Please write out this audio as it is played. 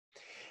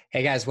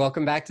Hey guys,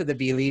 welcome back to the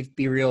Believe,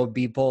 Be Real,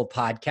 Be Bold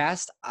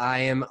podcast. I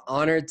am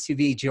honored to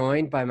be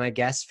joined by my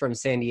guest from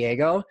San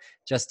Diego,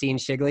 Justine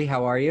Shigley.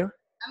 How are you?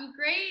 I'm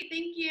great.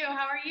 Thank you.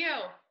 How are you?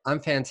 Oh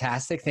I'm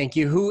fantastic. Thank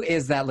you. Who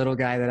is that little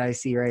guy that I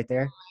see right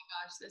there? my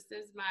gosh, this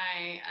is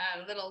my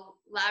little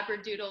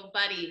Labradoodle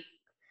buddy,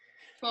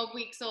 12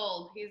 weeks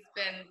old. He's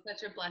been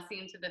such a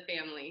blessing to the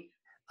family.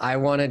 I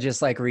want to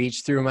just like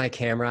reach through my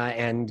camera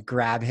and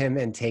grab him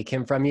and take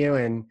him from you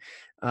and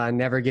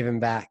never give him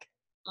back.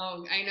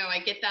 Oh, I know. I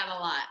get that a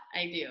lot.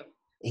 I do.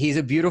 He's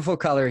a beautiful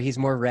color. He's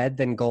more red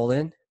than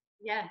golden.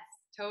 Yes,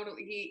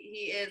 totally.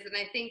 He is. And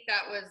I think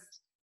that was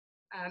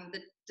the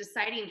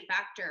deciding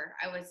factor.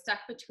 I was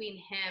stuck between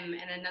him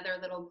and another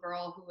little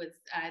girl who was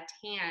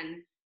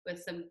tan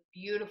with some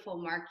beautiful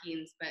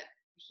markings, but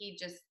he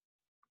just,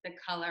 the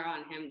color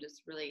on him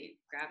just really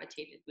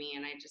gravitated me.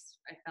 And I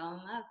fell in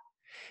love.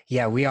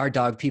 Yeah, we are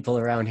dog people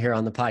around here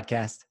on the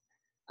podcast.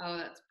 Oh,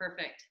 that's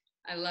perfect.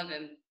 I love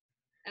him.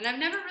 And I've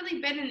never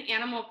really been an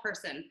animal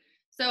person.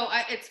 So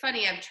it's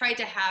funny, I've tried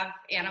to have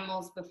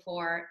animals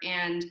before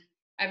and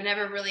I've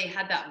never really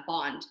had that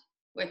bond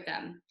with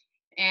them.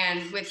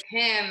 And with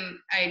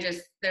him,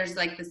 there's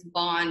like this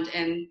bond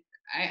and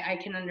I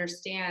can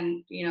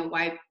understand,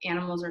 why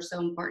animals are so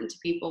important to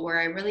people where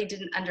I really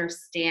didn't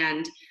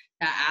understand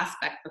that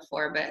aspect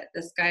before, but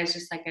this guy is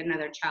just like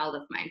another child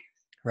of mine.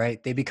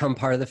 Right? They become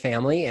part of the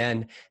family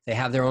and they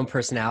have their own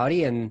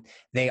personality and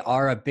they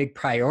are a big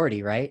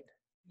priority, right?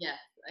 Yes,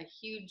 a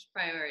huge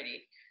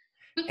priority.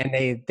 And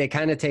they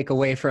kind of take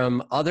away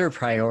from other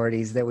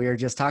priorities that we were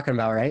just talking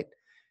about, right?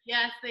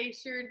 Yes, they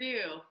sure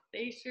do.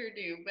 They sure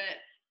do. But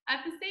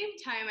at the same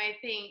time, I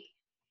think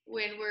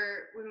when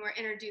we're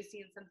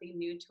introducing something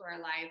new to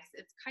our lives,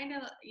 it's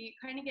you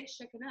kind of get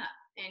shooken up,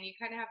 and you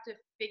kind of have to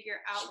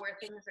figure out where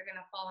things are going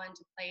to fall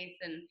into place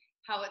and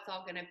how it's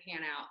all going to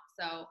pan out.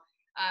 So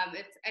I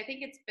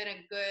think it's been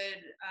a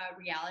good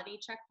reality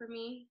check for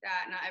me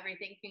that not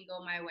everything can go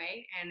my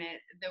way, and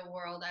the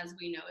world, as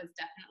we know, is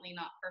definitely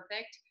not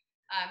perfect.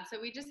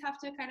 So we just have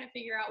to kind of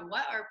figure out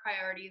what our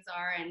priorities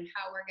are and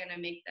how we're going to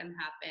make them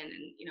happen,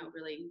 and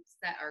really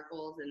set our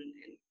goals and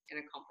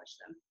accomplish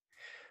them.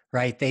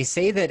 Right. They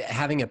say that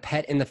having a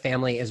pet in the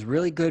family is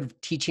really good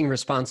teaching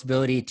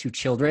responsibility to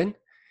children.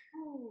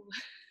 Oh.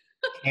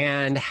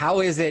 And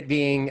how is it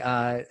being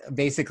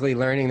basically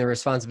learning the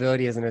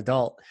responsibility as an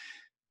adult?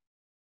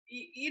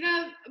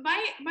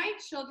 My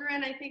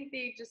children, I think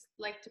they just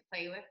like to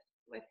play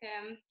with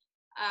him.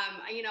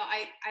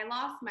 I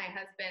lost my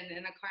husband in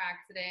a car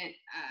accident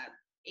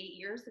 8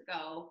 years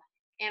ago,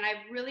 and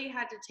I really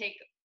had to take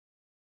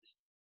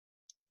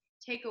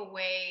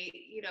away,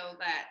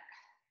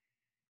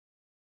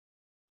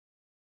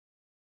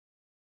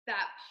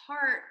 that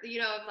part,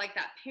 of like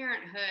that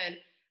parenthood.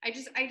 I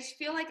just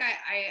feel like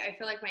I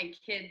feel like my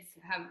kids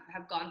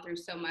have gone through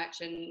so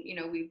much, and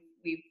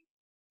we've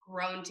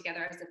grown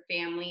together as a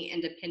family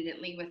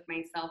independently with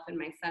myself and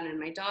my son and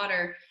my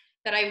daughter,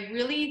 that I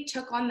really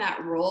took on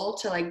that role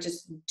to like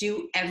just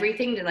do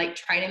everything to like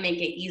try to make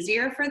it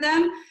easier for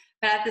them.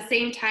 But at the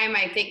same time,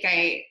 I think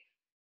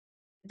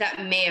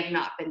that may have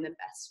not been the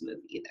best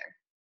move either.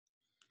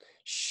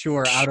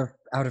 Sure,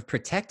 out of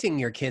protecting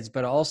your kids,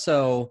 but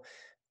also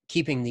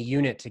keeping the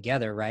unit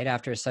together, right?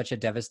 After such a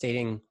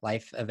devastating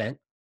life event.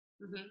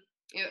 Mm-hmm.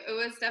 It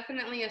was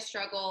definitely a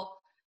struggle.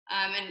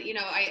 And,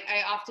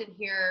 I often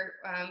hear,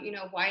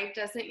 why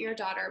doesn't your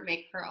daughter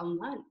make her own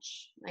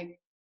lunch? Like,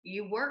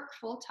 you work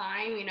full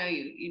time, you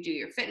do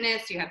your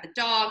fitness, you have the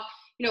dog,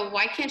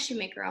 why can't she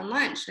make her own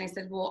lunch? And I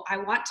said, well, I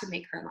want to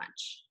make her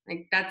lunch.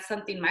 Like, that's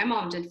something my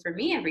mom did for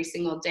me every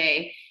single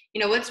day.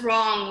 What's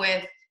wrong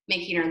with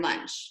making her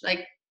lunch?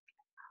 Like,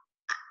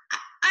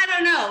 I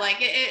don't know. Like,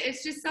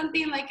 it's just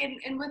something like,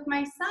 and with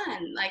my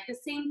son, like the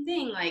same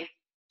thing, like,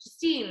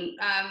 Justine,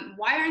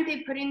 why aren't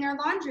they putting their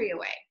laundry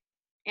away?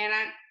 And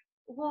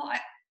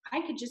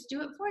I could just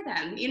do it for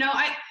them.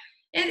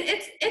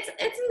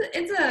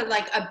 It's a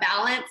like a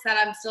balance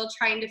that I'm still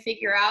trying to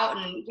figure out.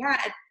 And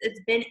yeah, it's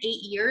been 8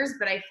 years,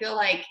 but I feel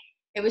like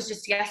it was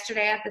just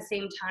yesterday at the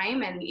same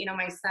time. And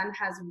my son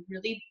has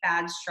really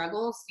bad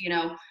struggles,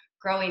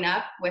 growing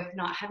up with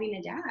not having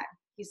a dad.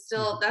 He's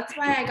still, that's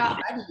why I got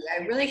Buddy.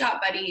 I really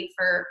got Buddy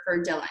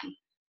for Dylan.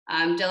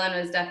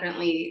 Dylan was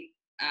definitely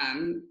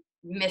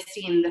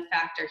missing the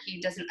factor.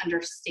 He doesn't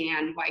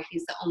understand why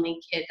he's the only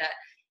kid that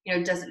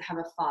doesn't have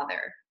a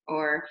father,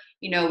 or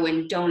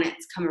when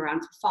donuts come around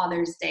for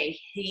Father's Day,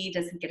 he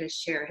doesn't get to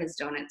share his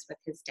donuts with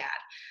his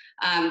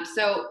dad.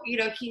 So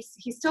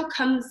he still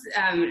comes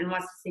and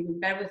wants to sleep in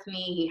bed with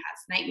me. He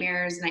has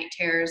nightmares, night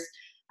terrors.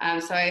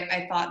 So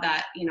I thought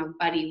that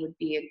Buddy would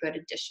be a good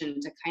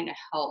addition to kind of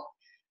help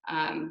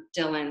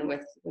Dylan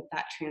with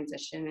that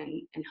transition,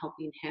 and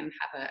helping him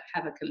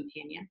have a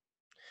companion.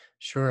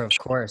 Sure, of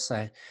course.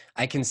 I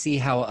can see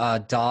how a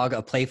dog,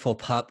 a playful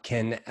pup,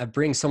 can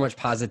bring so much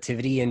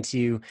positivity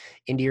into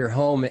your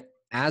home,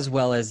 as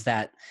well as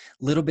that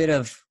little bit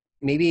of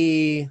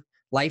maybe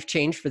life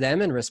change for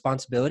them and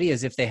responsibility,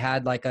 as if they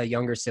had like a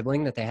younger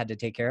sibling that they had to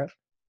take care of.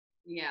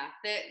 Yeah,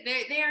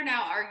 they are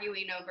now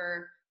arguing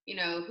over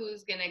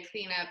who's going to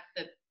clean up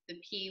the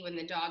pee when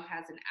the dog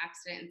has an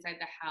accident inside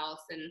the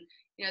house. And,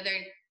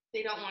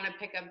 they don't want to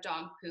pick up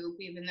dog poop,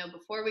 even though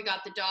before we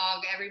got the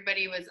dog,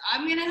 everybody was,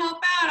 I'm going to help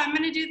out. I'm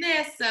going to do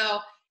this. So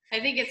I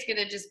think it's going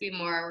to just be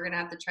more, we're going to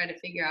have to try to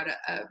figure out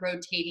a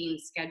rotating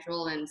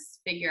schedule and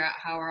figure out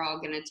how we're all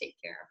going to take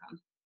care of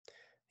them.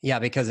 Yeah,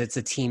 because it's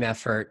a team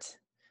effort,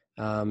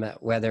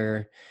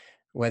 whether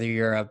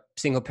you're a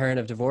single parent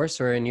of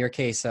divorce or in your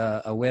case,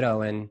 a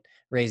widow and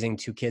raising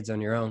 2 kids on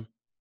your own.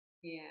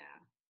 Yeah.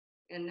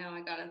 And now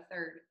I got a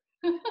third.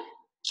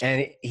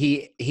 And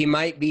he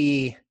might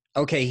be,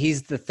 okay,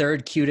 he's the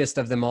third cutest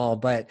of them all,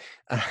 but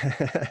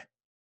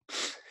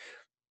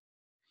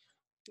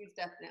he's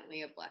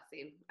definitely a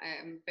blessing.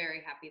 I'm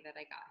very happy that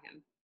I got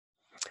him.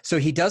 So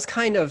he does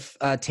kind of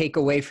take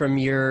away from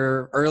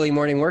your early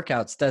morning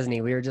workouts, doesn't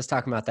he? We were just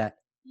talking about that.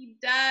 He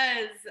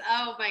does.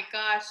 Oh my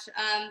gosh.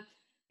 I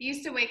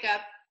used to wake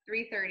up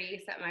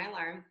 3:30, set my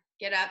alarm,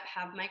 get up,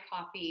 have my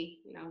coffee,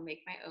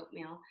 make my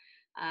oatmeal,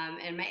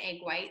 and my egg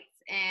whites,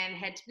 and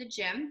head to the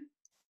gym.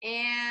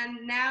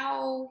 And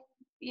now,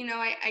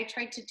 I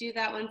tried to do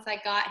that once I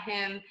got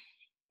him.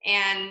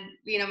 And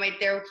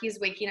he's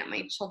waking up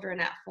my children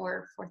at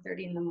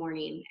 4:30 in the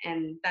morning,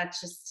 and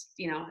that's just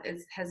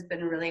has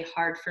been really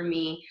hard for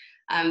me,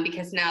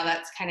 because now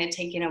that's kind of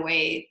taken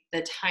away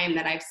the time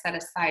that I've set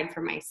aside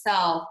for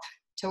myself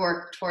to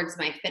work towards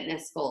my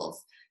fitness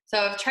goals. So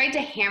I've tried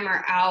to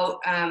hammer out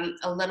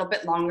a little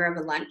bit longer of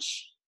a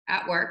lunch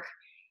at work,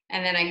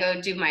 and then I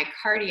go do my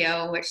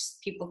cardio, which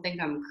people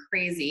think I'm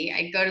crazy.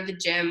 I go to the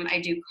gym, I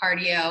do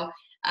cardio,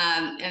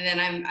 and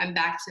then I'm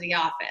back to the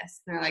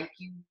office. And they're like,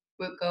 you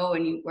go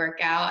and you work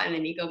out and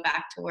then you go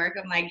back to work.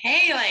 I'm like,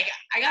 hey,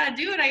 I gotta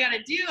do what I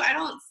gotta do. I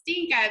don't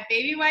stink. I have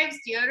baby wipes,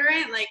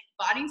 deodorant,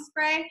 body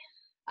spray.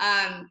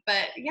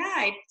 But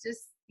yeah,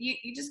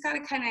 you just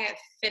gotta kind of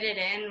fit it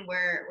in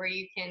where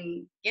you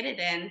can get it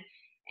in.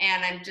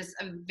 And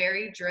I'm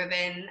very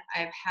driven.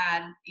 I've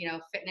had,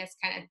 fitness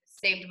kind of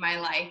saved my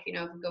life.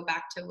 If we go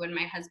back to when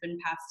my husband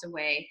passed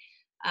away,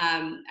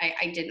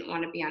 I didn't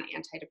want to be on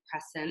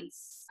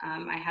antidepressants.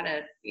 I had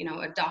a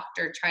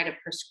doctor try to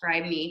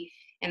prescribe me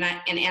an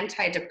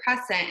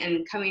antidepressant,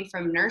 and coming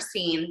from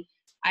nursing,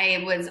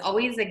 I was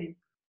always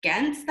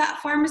against that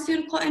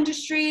pharmaceutical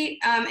industry,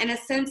 in a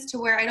sense, to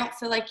where I don't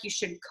feel like you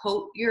should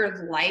coat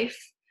your life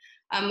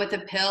with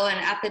a pill. And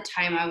at the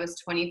time I was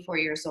 24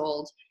 years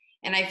old,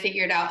 and I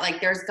figured out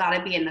there's got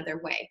to be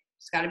another way.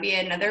 There's got to be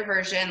another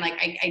version.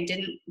 I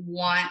didn't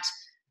want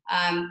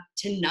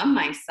to numb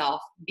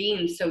myself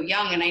being so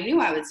young, and I knew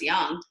I was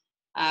young.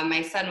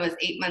 My son was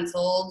 8 months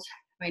old.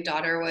 My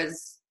daughter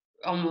was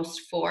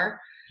almost 4.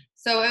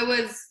 So it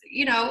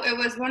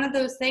was one of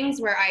those things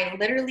where I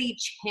literally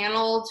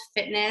channeled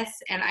fitness,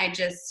 and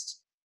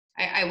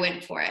I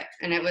went for it.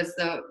 And it was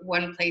the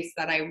one place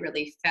that I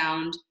really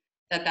found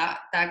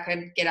that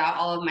could get out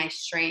all of my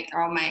strength,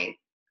 all my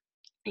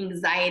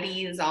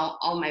anxieties,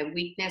 all my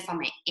weakness, all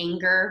my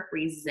anger,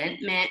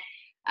 resentment.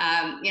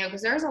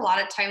 Because there was a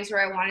lot of times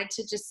where I wanted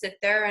to just sit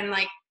there and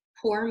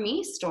poor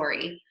me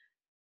story.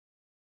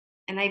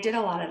 And I did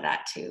a lot of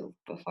that too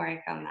before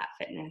I found that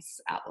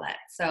fitness outlet.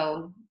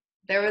 So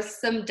there was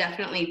some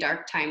definitely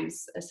dark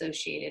times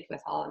associated with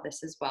all of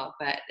this as well,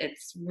 but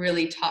it's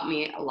really taught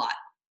me a lot.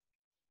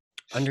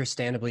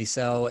 Understandably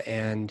so.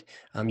 And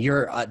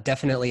you're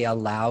definitely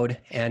allowed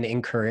and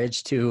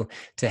encouraged to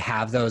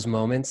have those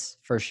moments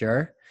for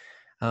sure.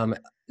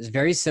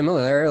 Very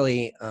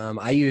similarly,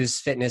 I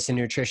use fitness and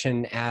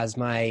nutrition as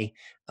my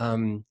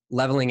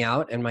leveling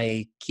out and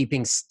my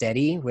keeping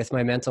steady with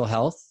my mental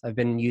health. I've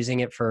been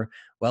using it for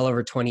well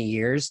over 20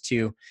 years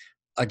to,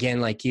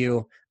 again, like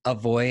you,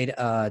 avoid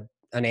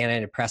an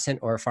antidepressant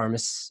or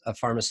a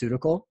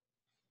pharmaceutical.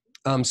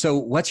 So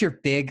what's your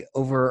big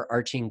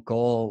overarching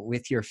goal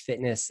with your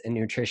fitness and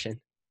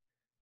nutrition?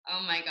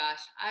 Oh my gosh,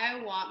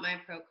 I want my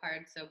pro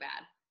card so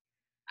bad.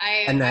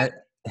 And that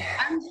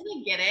I'm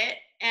gonna get it.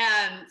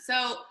 And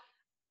so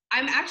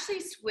I'm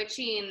actually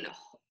switching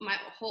my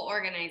whole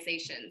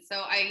organization.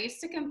 So I used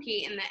to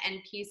compete in the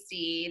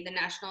NPC, the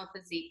National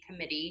Physique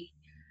Committee,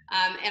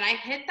 and I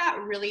hit that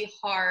really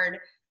hard.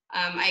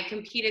 I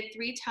competed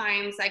 3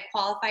 times. I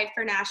qualified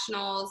for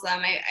nationals.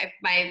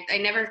 I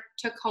never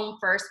took home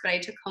first, but I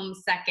took home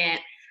second.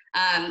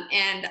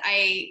 And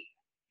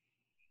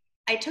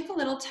I took a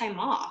little time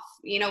off.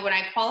 When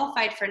I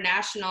qualified for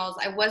nationals,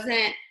 I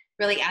wasn't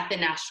really at the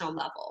national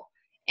level.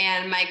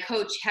 And my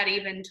coach had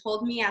even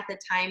told me at the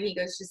time, he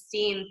goes,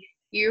 Justine,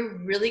 you're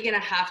really going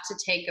to have to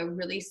take a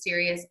really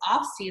serious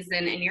off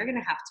season, and you're going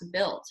to have to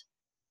build.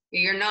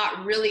 You're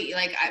not really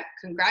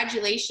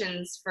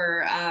congratulations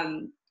for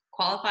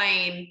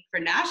qualifying for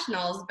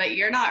nationals, but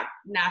you're not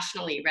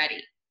nationally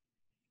ready.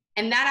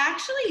 And that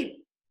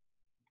actually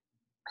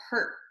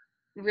hurt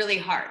really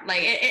hard.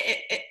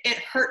 It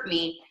hurt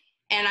me.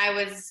 And I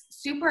was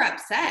super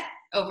upset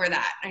over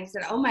that. I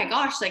said, oh my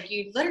gosh, I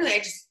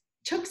just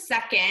took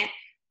second,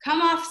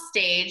 come off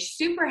stage,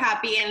 super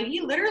happy. And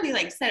he literally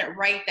said it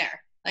right there.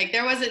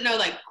 There wasn't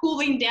no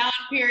cooling down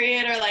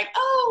period or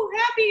oh,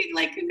 happy,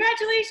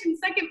 congratulations,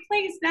 second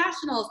place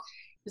nationals.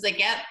 was like,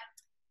 yep,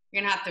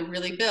 you're gonna have to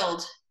really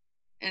build.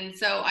 And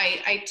so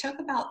I took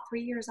about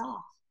 3 years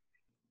off.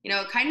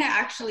 It kind of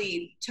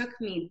actually took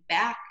me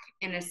back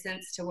in a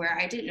sense to where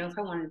I didn't know if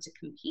I wanted to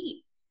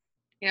compete.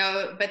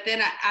 But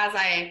then as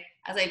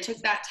I took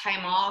that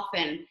time off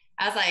and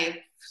as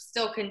I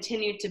still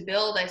continued to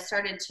build, I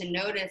started to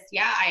notice,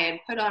 yeah, I had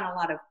put on a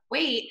lot of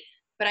weight,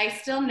 but I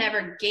still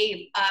never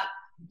gave up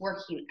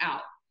working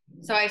out.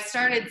 So I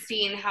started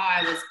seeing how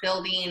I was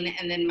building,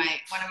 and then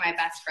one of my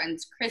best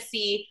friends,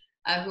 Chrissy,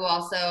 who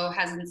also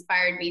has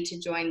inspired me to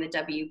join the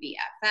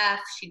WBFF.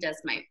 She does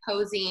my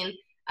posing.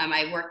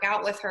 I work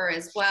out with her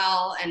as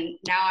well, and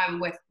now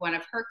I'm with one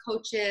of her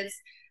coaches,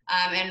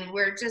 and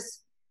we're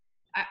just.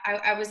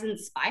 I was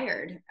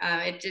inspired.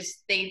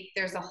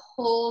 There's a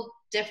whole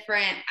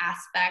different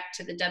aspect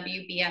to the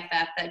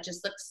WBFF that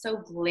just looks so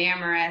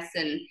glamorous,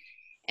 and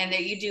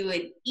that you do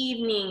an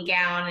evening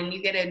gown and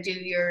you get to do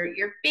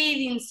your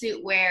bathing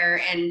suit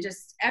wear, and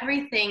just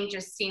everything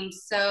just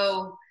seems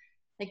so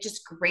like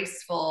just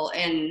graceful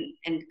and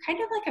kind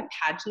of like a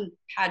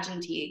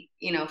pageanty,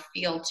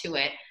 feel to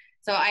it.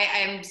 So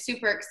I'm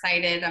super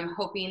excited. I'm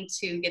hoping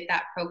to get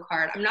that pro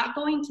card. I'm not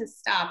going to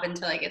stop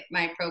until I get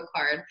my pro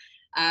card.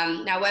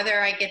 Now,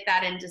 whether I get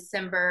that in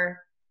December,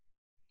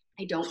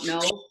 I don't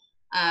know.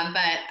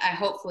 But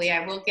hopefully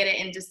I will get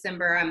it in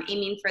December. I'm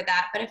aiming for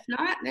that. But if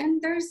not,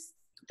 then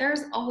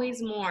there's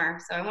always more.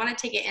 So I want to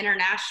take it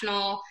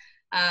international,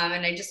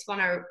 and I just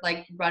want to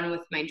run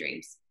with my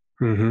dreams.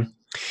 Mm-hmm.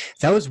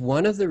 That was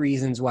one of the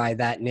reasons why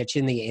that niche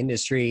in the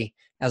industry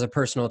as a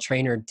personal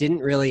trainer didn't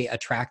really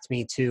attract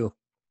me to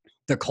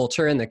the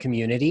culture and the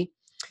community,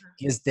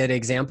 is that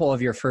example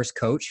of your first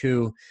coach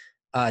who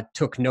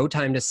took no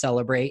time to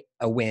celebrate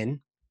a win.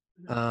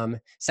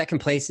 Second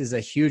place is a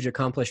huge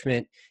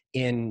accomplishment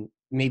in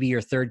maybe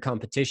your third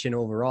competition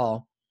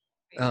overall.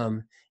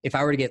 If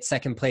I were to get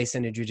second place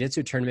in a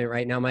jiu-jitsu tournament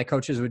right now, my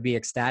coaches would be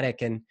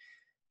ecstatic. And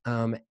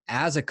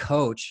as a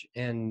coach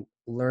and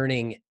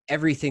learning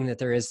everything that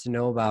there is to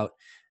know about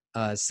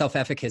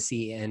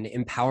self-efficacy and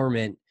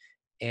empowerment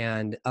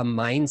and a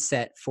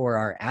mindset for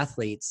our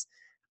athletes,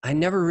 I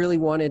never really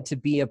wanted to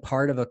be a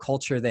part of a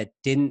culture that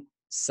didn't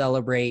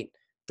celebrate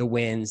the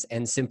wins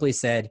and simply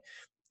said,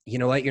 you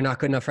know what, you're not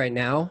good enough right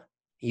now.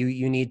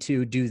 You need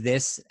to do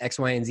this X,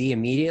 Y, and Z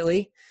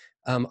immediately.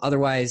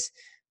 Otherwise,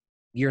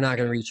 you're not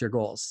going to reach your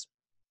goals.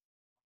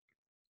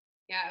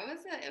 Yeah,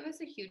 it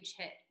was a huge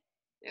hit.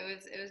 It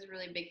was a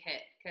really big hit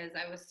because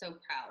I was so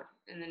proud,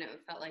 and then it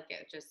felt like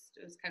it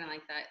was kind of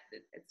like that.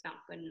 It's not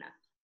good enough.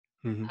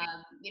 Mm-hmm.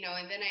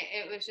 And then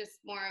it was just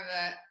more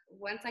of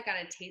once I got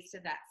a taste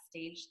of that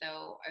stage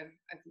though,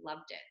 I've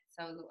loved it.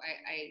 So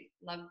I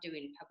love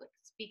doing public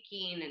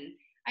speaking, and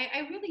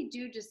I really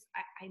do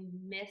I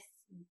miss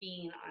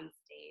being on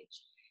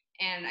stage,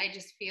 and I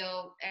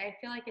feel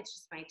like it's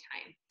just my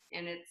time,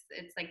 and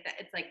it's like that.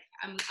 It's like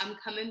I'm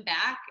coming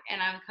back,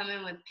 and I'm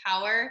coming with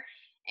power,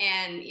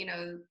 and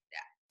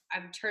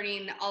I'm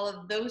turning all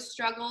of those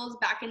struggles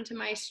back into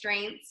my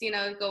strengths,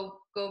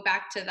 go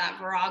back to that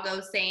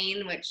Virago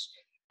saying, which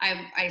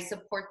I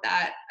support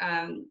that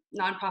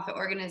nonprofit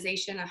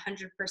organization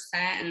 100%.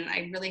 And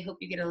I really hope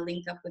you get a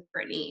link up with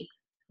Brittany.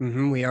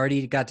 Mm-hmm. We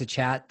already got to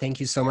chat. Thank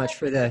you so much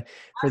for the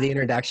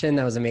introduction.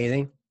 That was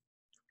amazing.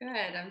 Good.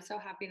 I'm so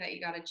happy that you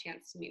got a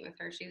chance to meet with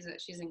her.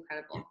 She's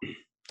incredible.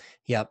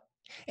 Yep.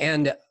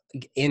 And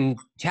in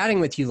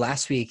chatting with you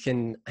last week,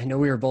 and I know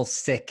we were both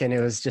sick and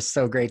it was just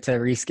so great to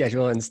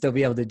reschedule and still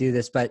be able to do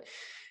this, but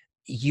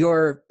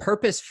your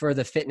purpose for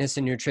the fitness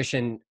and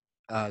nutrition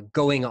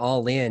going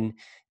all in,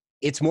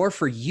 it's more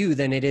for you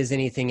than it is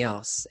anything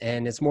else.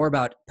 And it's more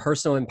about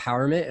personal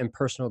empowerment and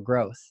personal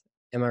growth.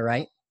 Am I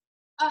right?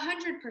 100%.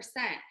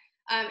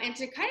 And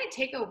to kind of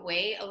take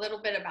away a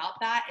little bit about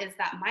that is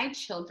that my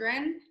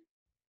children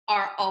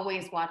are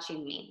always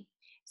watching me.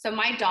 So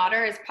my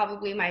daughter is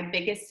probably my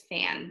biggest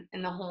fan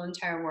in the whole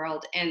entire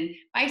world. And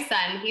my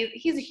son,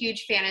 he's a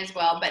huge fan as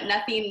well, but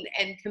nothing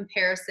in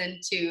comparison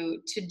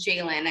to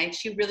Jalen.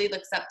 She really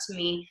looks up to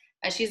me.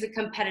 She's a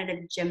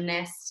competitive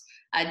gymnast.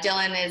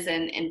 Dylan is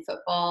in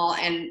football,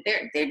 and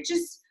they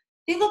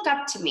look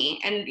up to me.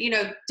 And,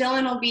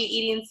 Dylan will be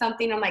eating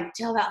something. I'm like,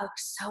 Dylan, that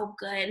looks so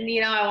good.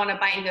 And, I want to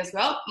bite, and he goes,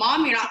 well,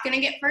 Mom, you're not going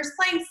to get first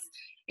place.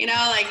 You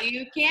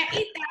can't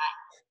eat that.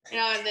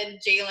 And then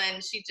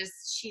Jalen,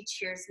 she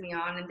cheers me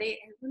on. And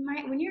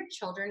when your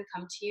children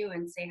come to you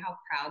and say how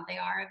proud they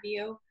are of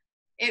you,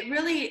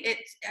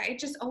 I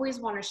just always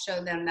want to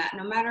show them that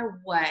no matter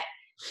what,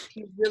 if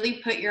you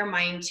really put your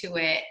mind to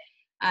it,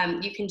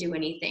 you can do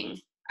anything.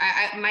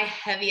 My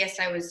heaviest,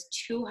 I was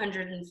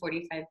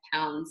 245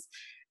 pounds.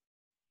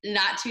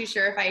 Not too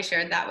sure if I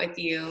shared that with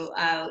you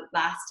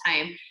last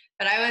time,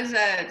 but I was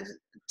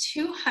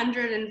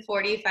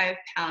 245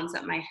 pounds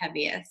at my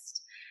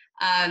heaviest.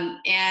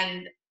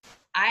 And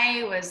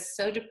I was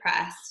so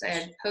depressed. I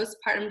had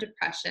postpartum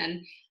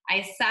depression.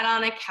 I sat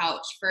on a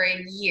couch for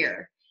a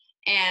year.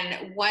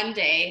 And one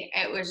day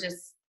it was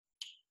just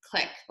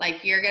click,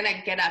 like, you're going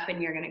to get up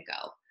and you're going to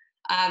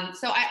go.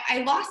 So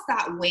I lost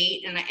that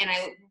weight, and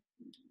I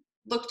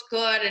looked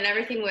good, and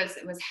everything was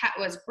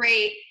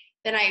great.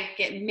 then I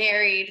get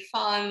married,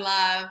 fall in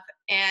love,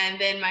 and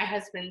then my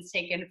husband's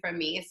taken from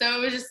me. So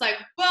it was just like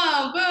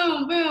boom,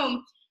 boom,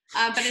 boom.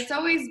 But it's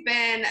always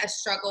been a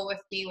struggle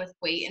with me with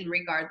weight, and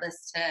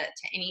regardless to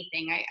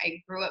anything,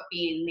 I grew up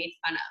being made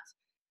fun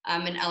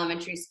of. In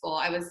elementary school,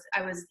 I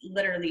was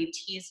literally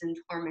teased and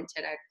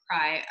tormented. I'd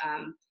cry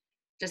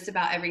just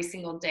about every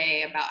single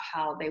day about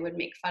how they would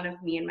make fun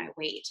of me and my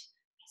weight.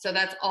 So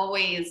that's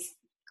always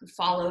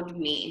followed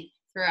me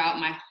throughout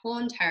my whole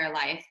entire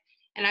life.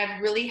 And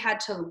I've really had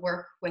to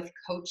work with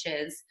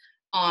coaches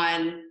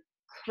on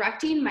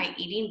correcting my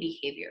eating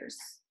behaviors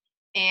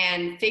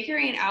and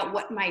figuring out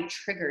what my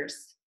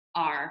triggers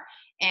are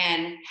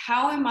and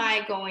how am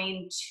I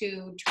going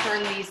to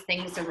turn these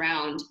things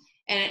around,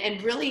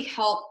 and really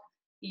help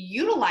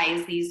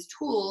utilize these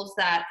tools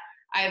that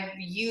I've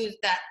used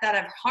that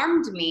have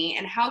harmed me,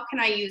 and how can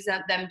I use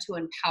them to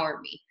empower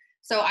me.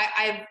 So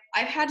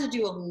I've had to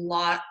do a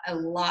lot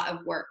of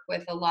work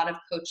with a lot of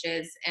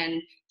coaches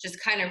and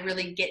just kind of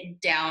really get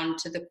down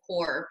to the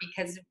core,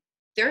 because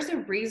there's a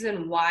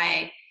reason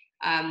why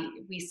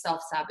we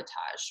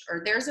self-sabotage,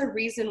 or there's a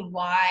reason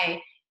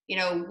why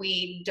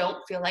we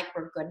don't feel like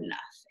we're good enough.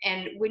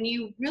 And when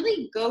you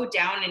really go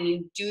down and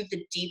you do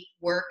the deep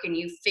work and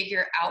you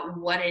figure out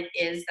what it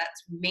is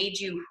that's made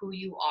you who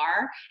you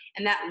are,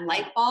 and that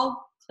light bulb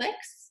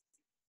clicks,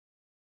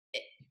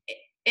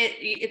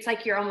 it's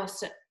like you're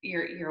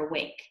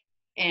awake,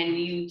 and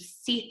you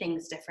see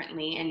things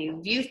differently, and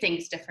you view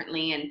things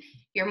differently, and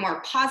you're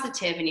more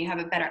positive, and you have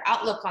a better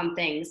outlook on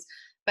things.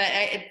 But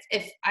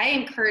if I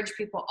encourage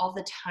people all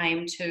the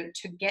time to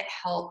get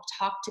help,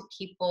 talk to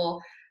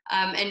people,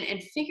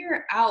 and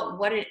figure out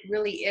what it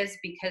really is,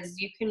 because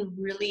you can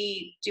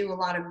really do a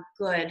lot of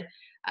good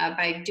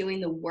by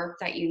doing the work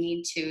that you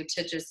need to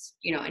just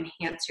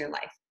enhance your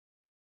life.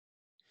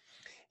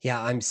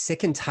 Yeah, I'm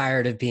sick and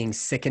tired of being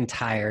sick and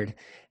tired.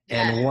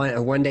 Yeah.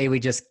 And one day we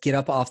just get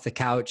up off the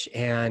couch,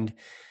 and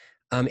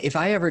if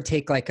I ever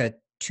take like a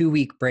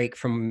 2-week break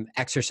from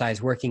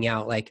exercise, working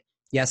out, like,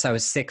 yes, I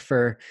was sick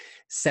for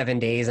 7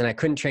 days and I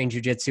couldn't train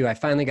jujitsu. I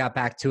finally got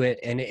back to it,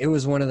 and it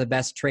was one of the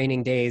best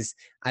training days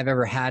I've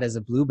ever had as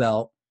a blue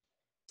belt,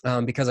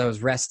 because I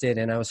was rested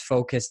and I was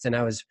focused and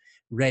I was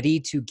ready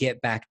to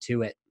get back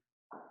to it.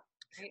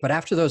 Right. But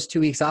after those 2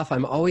 weeks off,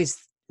 I'm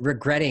always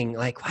regretting,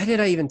 like, why did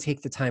I even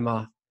take the time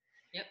off?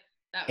 Yep.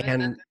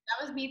 That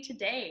was me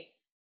today.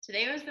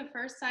 Today was the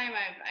first time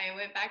I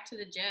went back to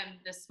the gym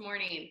this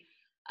morning.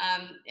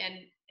 And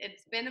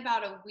it's been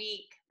about a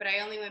week, but I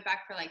only went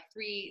back for like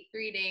three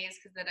days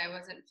because that I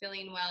wasn't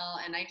feeling well,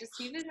 and I just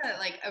needed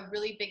a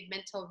really big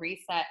mental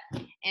reset.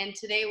 And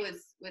today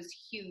was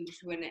huge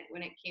when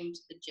it came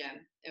to the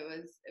gym. It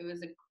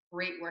was a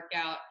great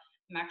workout.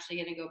 I'm actually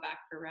going to go back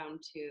for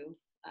round two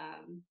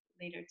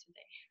later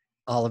today.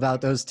 All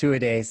about those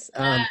two-a-days.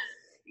 Yeah,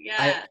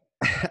 I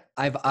yeah.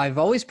 I've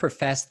always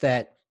professed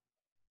that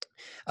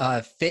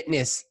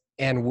fitness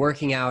and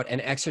working out and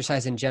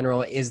exercise in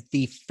general is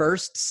the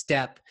first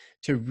step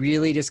to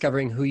really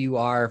discovering who you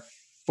are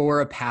for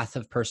a path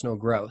of personal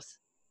growth.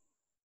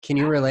 Can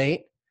you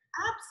relate?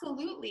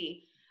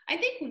 Absolutely. I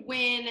think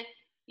when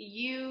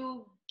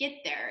you get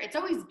there, it's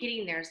always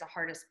getting there is the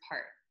hardest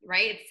part,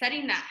 right? It's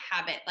setting that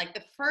habit. Like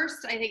the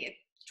first, I think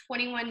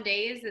 21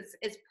 days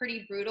is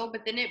pretty brutal,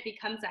 but then it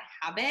becomes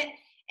a habit.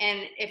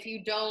 And if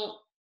you don't,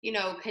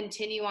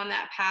 continue on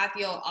that path,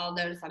 I'll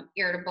notice I'm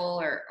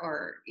irritable,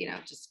 or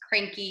just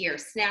cranky or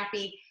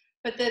snappy.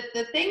 But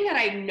the thing that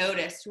I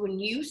noticed when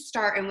you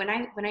start, and when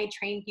I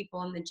train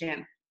people in the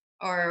gym,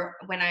 or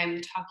when I'm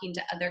talking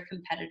to other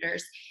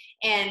competitors,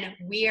 and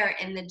we are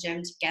in the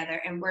gym together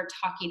and we're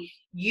talking,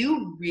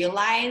 you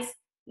realize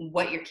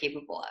what you're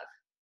capable of.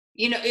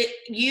 You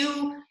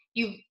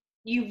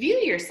view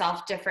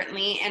yourself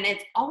differently, and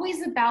it's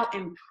always about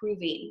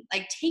improving,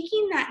 like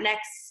taking that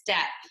next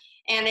step.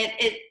 And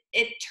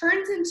it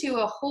turns into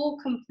a whole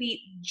complete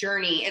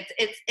journey.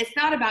 It's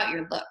not about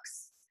your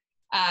looks.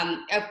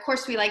 Of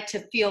course, we like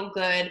to feel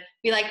good.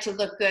 We like to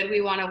look good.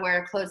 We want to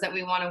wear clothes that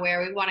we want to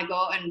wear. We want to go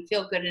out and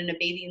feel good in a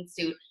bathing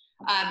suit.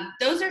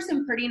 Those are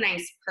some pretty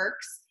nice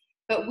perks.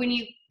 But when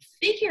you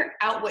figure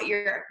out what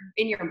you're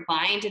in your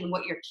mind and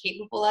what you're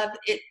capable of,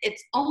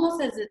 it's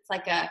almost as it's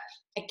like a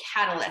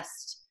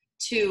catalyst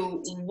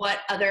to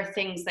what other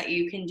things that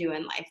you can do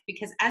in life.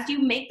 Because as you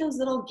make those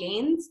little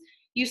gains,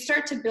 you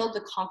start to build the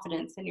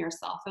confidence in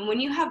yourself. And when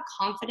you have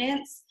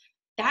confidence,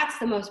 that's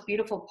the most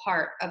beautiful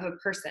part of a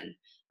person.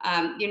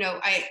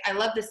 I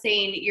love the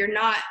saying, you're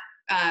not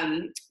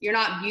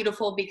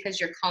beautiful because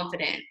you're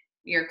confident.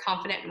 You're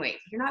confident. Wait,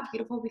 you're not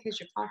beautiful because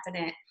you're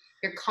confident.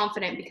 You're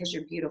confident because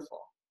you're beautiful.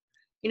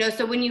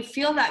 So when you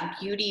feel that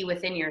beauty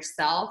within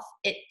yourself,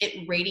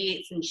 it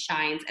radiates and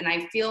shines. And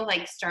I feel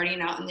like starting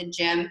out in the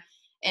gym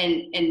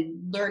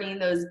and learning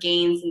those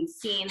gains and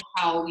seeing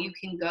how you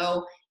can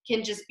go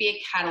can just be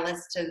a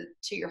catalyst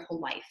to your whole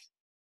life.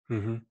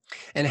 Mm-hmm.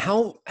 And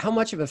how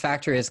much of a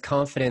factor is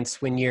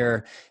confidence when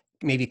you're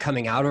maybe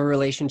coming out of a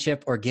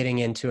relationship or getting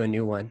into a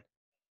new one?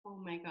 Oh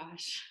my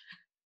gosh.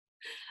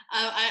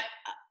 I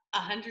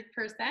 100%.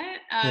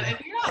 Yeah.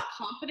 If you're not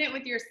confident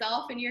with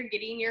yourself and you're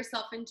getting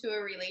yourself into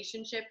a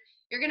relationship,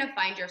 you're gonna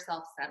find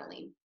yourself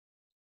settling.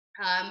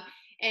 Um,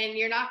 and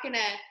you're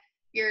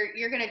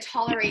gonna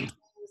tolerate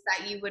things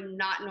that you would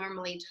not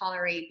normally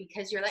tolerate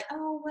because you're like,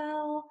 oh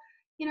well,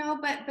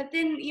 but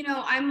then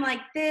I'm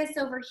like this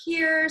over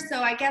here,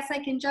 so I guess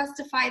I can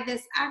justify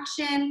this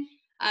action.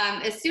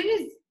 As soon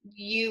as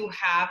you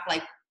have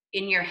like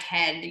in your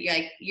head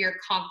like your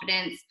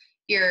confidence,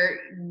 your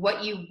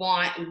what you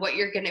want, what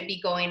you're gonna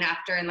be going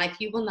after, and like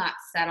you will not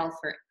settle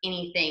for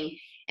anything.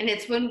 And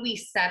it's when we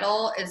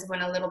settle is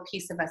when a little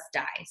piece of us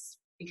dies,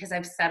 because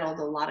I've settled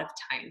a lot of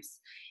times.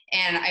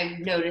 And I've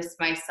noticed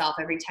myself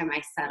every time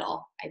I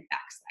settle, I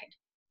backslide.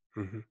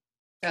 Hmm.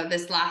 So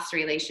this last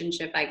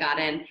relationship I got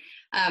in,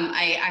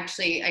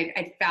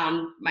 I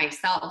found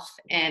myself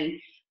and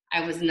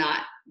I was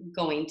not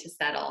going to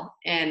settle.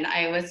 And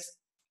I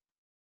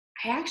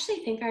actually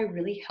think I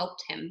really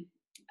helped him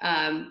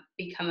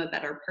become a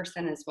better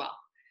person as well.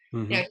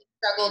 Hmm. He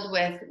struggled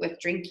with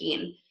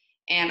drinking,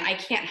 and I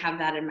can't have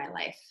that in my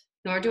life,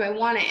 nor do I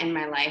want it in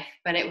my life.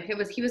 But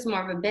he was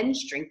more of a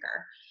binge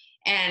drinker,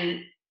 and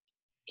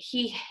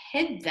he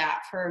hid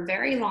that for a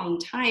very long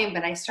time.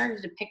 But I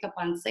started to pick up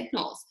on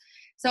signals,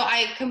 so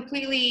I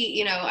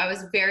completely, I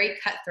was very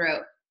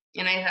cutthroat.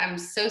 And I'm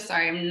so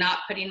sorry. I'm not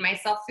putting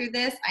myself through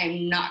this.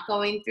 I'm not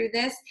going through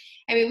this.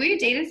 I mean, we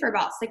dated for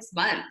about 6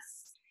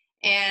 months,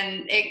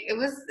 and it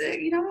was,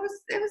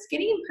 it was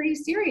getting pretty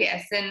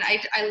serious. And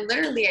I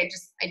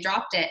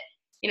dropped it.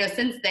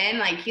 Since then,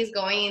 like he's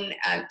going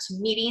to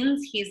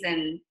meetings. He's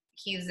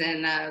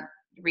in a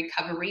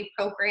recovery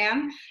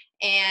program,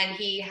 and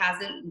he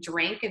hasn't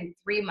drank in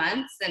 3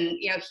 months. And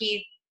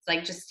he's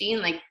like,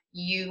 Justine, like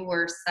you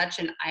were such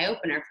an eye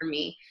opener for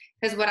me,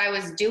 because what I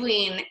was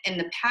doing in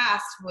the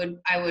past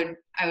I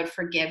would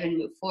forgive and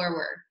move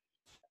forward.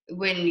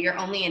 When you're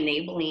only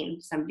enabling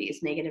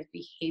somebody's negative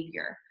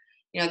behavior,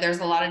 there's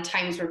a lot of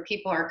times where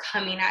people are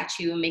coming at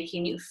you and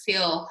making you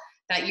feel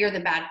that you're the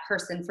bad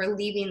person for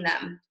leaving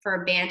them,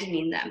 for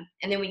abandoning them,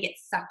 and then we get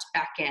sucked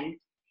back in,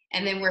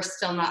 and then we're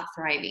still not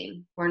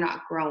thriving, we're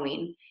not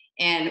growing,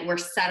 and we're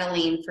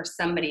settling for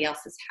somebody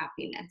else's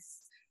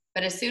happiness.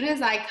 But as soon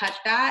as I cut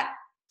that,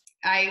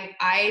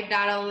 I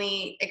not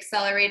only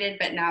accelerated,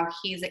 but now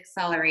he's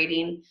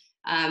accelerating.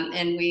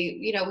 And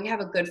we have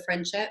a good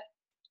friendship,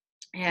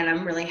 and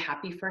I'm really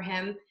happy for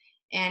him.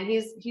 And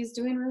he's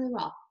doing really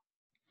well.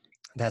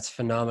 That's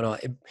phenomenal.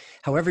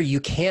 However, you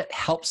can't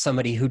help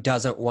somebody who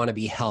doesn't want to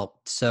be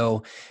helped.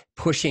 So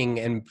pushing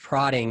and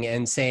prodding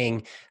and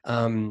saying,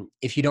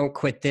 if you don't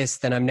quit this,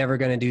 then I'm never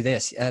going to do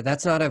this.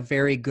 That's not a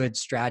very good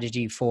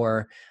strategy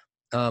for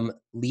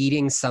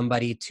leading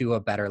somebody to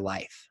a better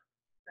life.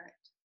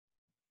 Correct.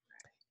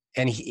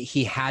 And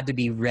he had to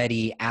be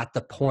ready at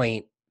the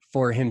point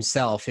for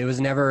himself. It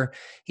was never,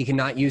 he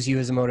cannot use you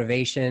as a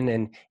motivation,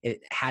 and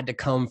it had to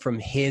come from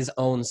his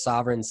own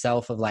sovereign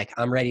self of like,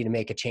 I'm ready to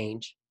make a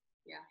change.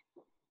 Yeah.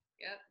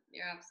 Yep.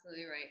 You're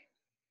absolutely right.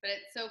 But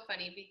it's so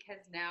funny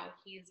because now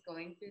he's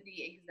going through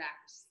the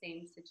exact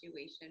same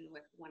situation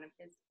with one of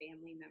his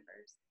family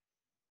members.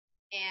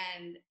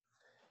 And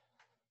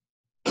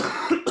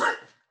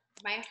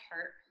my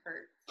heart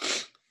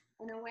hurts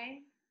in a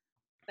way,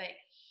 but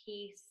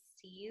he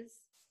sees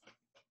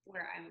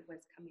where I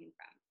was coming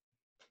from.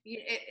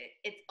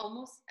 It's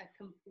almost a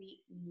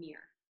complete mirror.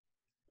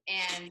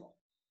 And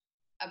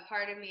a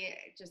part of me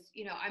just,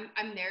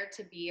 I'm there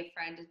to be a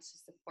friend and to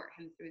support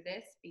him through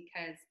this,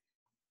 because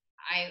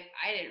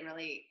I didn't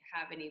really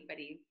have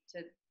anybody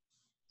to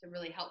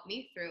really help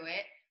me through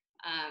it.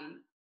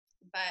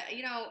 But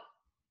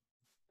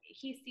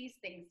he sees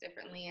things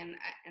differently, and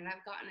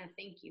I've gotten a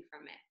thank you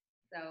from it.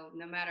 So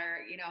no matter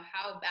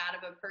how bad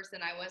of a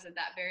person I was at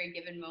that very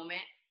given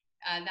moment,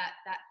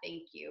 that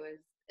thank you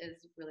is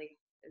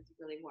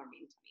really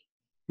warming to me.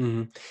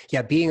 Mm-hmm.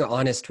 Yeah, being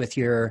honest with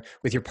your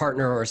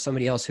partner or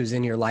somebody else who's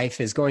in your life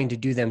is going to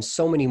do them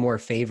so many more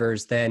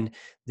favors than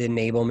the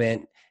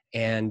enablement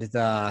and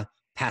the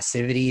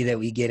passivity that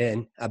we get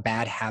in a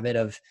bad habit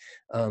of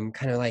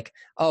kind of like,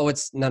 oh,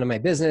 it's none of my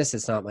business,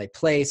 it's not my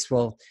place.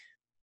 Well,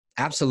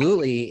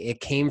 absolutely, it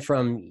came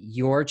from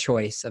your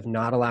choice of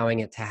not allowing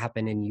it to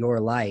happen in your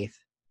life.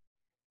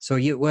 So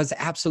it was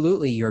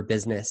absolutely your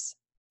business.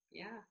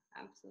 Yeah,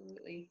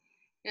 absolutely.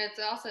 And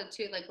it's also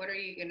too, like, what are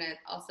you gonna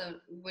also,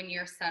 when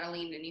you're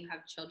settling and you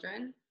have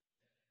children,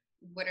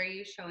 what are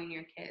you showing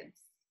your kids?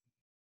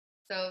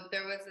 So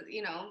there was,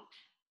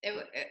 it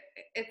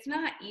it's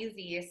not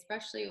easy,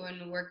 especially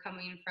when we're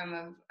coming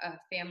from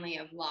a family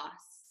of loss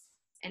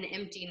and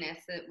emptiness,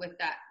 with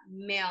that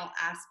male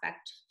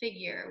aspect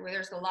figure, where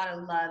there's a lot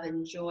of love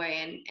and joy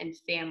and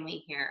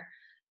family here.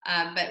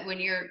 But when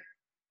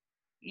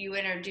you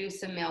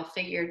introduce a male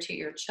figure to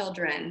your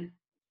children,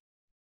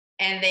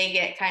 and they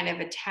get kind of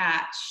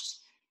attached,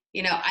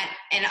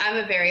 I'm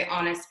a very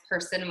honest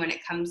person when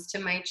it comes to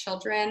my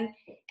children,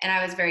 and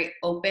I was very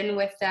open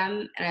with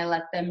them, and I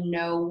let them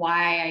know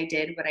why I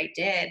did what I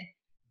did.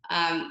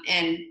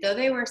 And though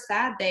they were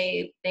sad,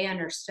 they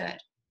understood,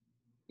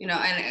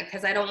 and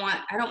because I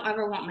don't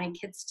ever want my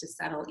kids to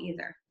settle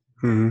either.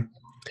 Mhm.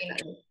 You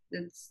know,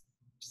 it's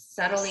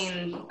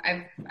settling.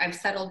 I've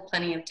settled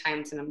plenty of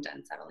times and I'm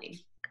done settling.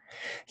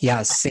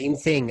 Yeah, same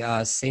thing.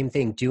 Same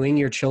thing. Doing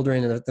your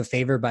children the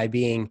favor by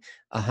being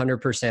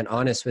 100%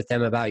 honest with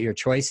them about your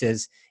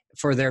choices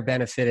for their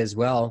benefit as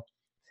well,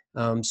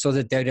 so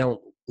that they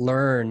don't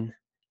learn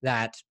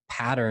that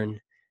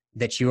pattern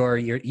that you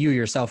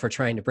yourself are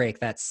trying to break.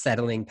 That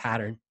settling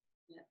pattern.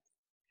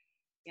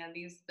 Yeah,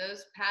 yeah.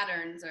 Those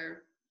patterns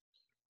are,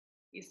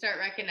 you start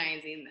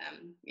recognizing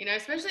them, you know,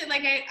 especially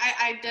like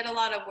I did a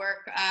lot of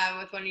work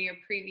with one of your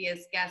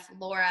previous guests,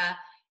 Laura,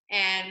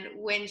 and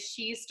when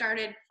she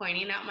started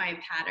pointing out my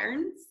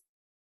patterns,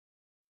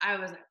 I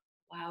was like,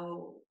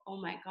 wow, oh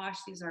my gosh,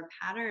 these are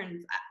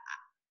patterns.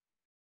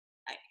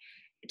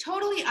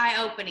 Totally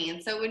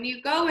eye-opening. So when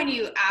you go and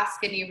you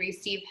ask and you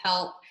receive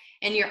help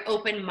and you're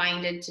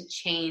open-minded to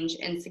change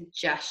and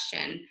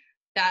suggestion,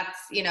 that's,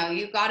 you know,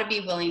 you've got to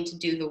be willing to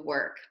do the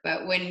work.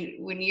 But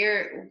when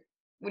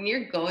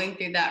you're going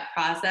through that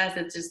process,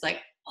 it's just like,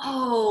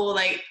 oh,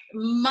 like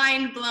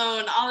mind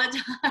blown all the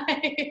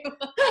time.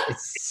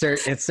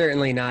 It's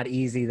certainly not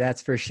easy,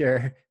 that's for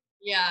sure.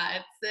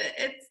 Yeah,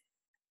 it's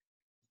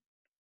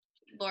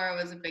Laura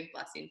was a big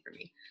blessing for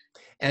me.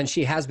 And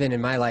she has been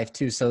in my life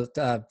too. So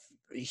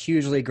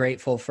hugely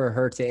grateful for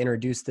her to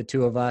introduce the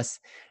two of us,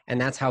 and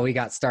that's how we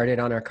got started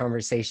on our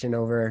conversation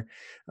over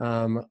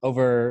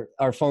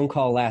our phone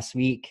call last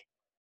week.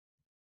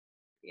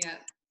 Yeah.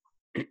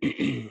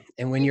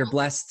 And when you're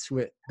blessed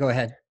with, go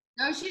ahead.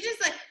 No, she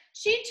just like,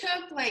 she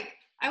took like,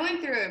 I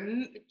went through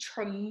a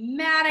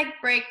traumatic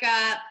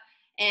breakup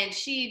and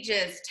she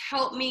just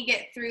helped me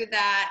get through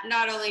that.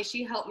 Not only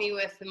she helped me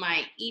with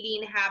my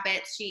eating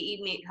habits, she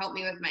even helped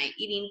me with my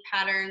eating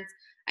patterns.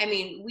 I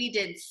mean, we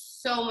did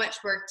so much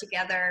work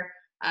together.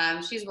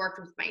 She's worked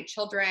with my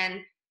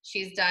children.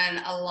 She's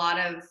done a lot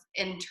of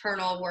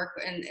internal work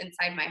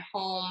inside my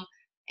home,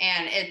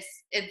 and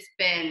it's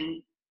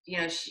been, you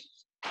know,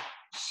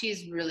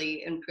 she's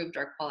really improved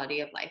our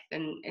quality of life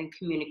and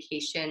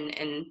communication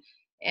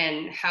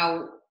and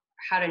how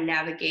to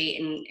navigate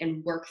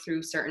and work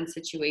through certain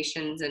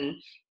situations, and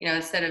you know,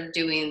 instead of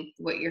doing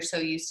what you're so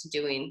used to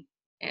doing.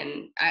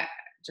 And I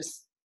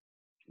just,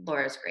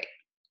 Laura's great.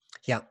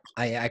 Yeah,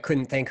 I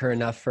couldn't thank her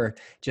enough for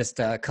just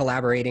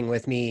collaborating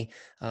with me.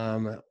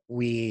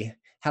 We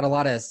had a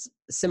lot of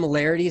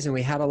similarities and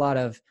we had a lot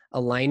of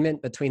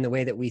alignment between the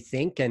way that we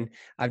think. And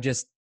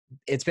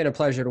it's been a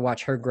pleasure to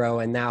watch her grow.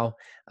 And now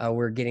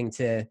we're getting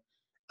to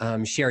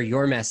share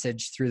your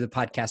message through the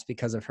podcast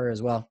because of her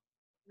as well.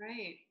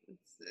 Right,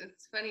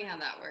 it's funny how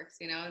that works,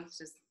 you know. It's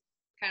just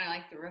kind of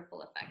like the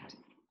ripple effect.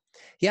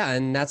 Yeah,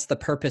 and that's the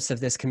purpose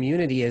of this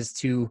community, is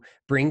to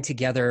bring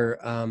together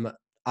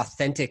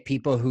authentic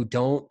people who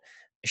don't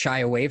shy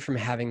away from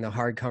having the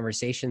hard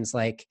conversations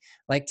like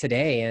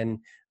today, and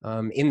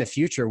in the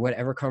future,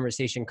 whatever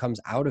conversation comes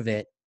out of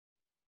it,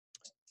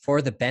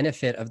 for the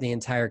benefit of the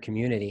entire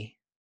community.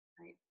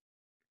 Right.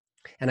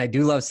 And I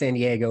do love San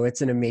Diego.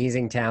 It's an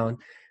amazing town.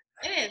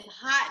 It is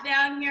hot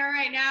down here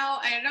right now.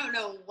 I don't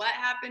know what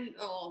happened.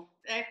 Oh,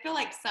 I feel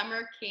like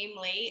summer came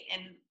late,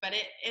 but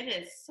it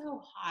is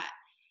so hot.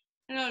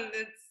 I know,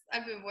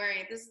 I've been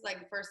worried. This is like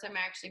the first time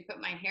I actually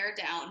put my hair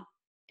down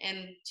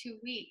in 2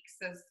 weeks.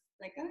 I was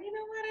like, oh, you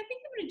know what? I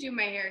think I'm going to do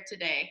my hair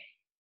today.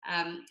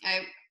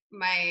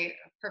 My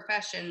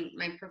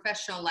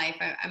professional life,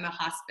 I'm a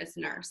hospice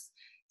nurse.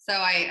 So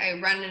I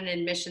run an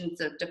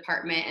admissions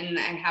department, and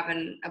I have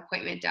an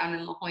appointment down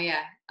in La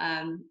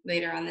Jolla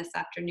later on this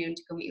afternoon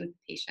to go meet with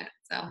a patient.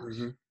 So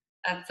Mm-hmm.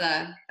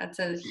 that's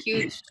a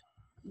huge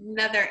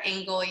another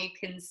angle you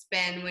can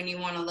spin when you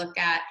want to look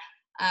at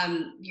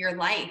your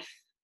life.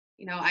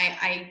 You know,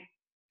 I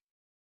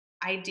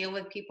deal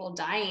with people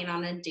dying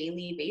on a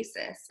daily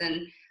basis,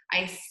 and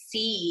I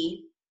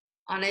see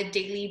on a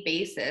daily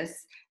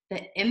basis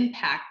the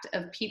impact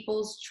of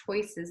people's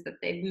choices that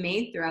they've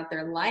made throughout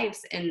their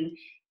lives, and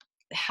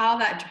how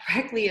that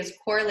directly is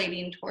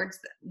correlating towards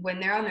when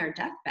they're on their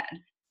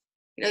deathbed.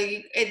 You know,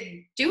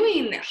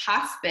 doing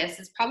hospice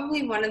is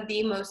probably one of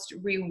the most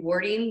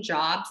rewarding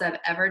jobs I've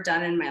ever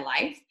done in my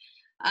life.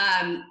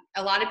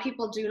 A lot of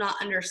people do not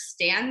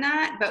understand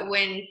that, but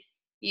when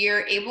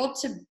you're able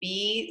to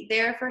be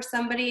there for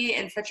somebody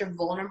in such a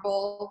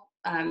vulnerable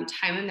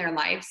time in their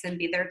lives, and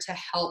be there to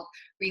help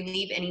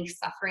relieve any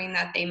suffering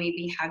that they may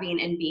be having,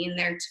 and being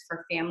there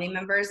for family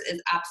members,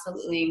 is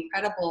absolutely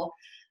incredible.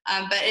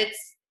 But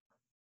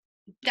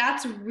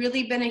that's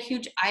really been a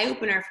huge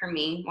eye-opener for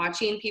me,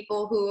 watching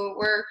people who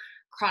were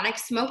chronic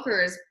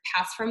smokers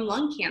pass from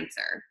lung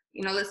cancer.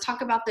 You know, let's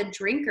talk about the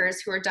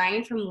drinkers who are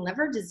dying from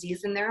liver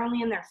disease and they're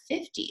only in their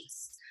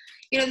 50s.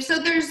 You know, so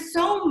there's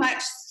so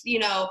much, you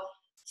know,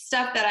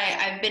 stuff that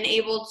I've been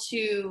able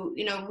to,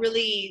 you know,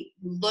 really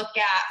look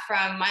at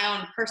from my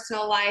own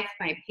personal life,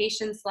 my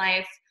patient's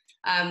life,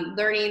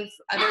 learning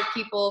other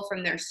people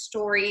from their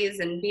stories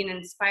and being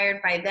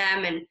inspired by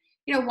them, and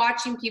you know,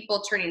 watching people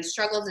turning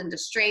struggles into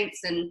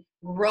strengths and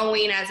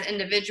growing as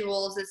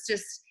individuals. It's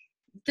just,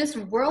 this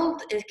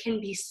world, it can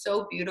be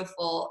so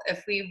beautiful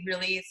if we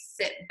really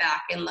sit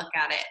back and look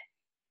at it.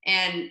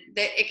 And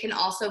it can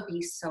also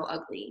be so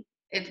ugly.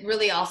 It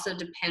really also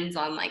depends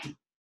on like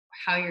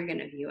how you're going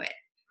to view it.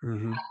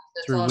 Mm-hmm.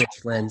 It's Through all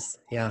which lens?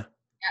 Yeah.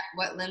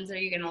 what lens are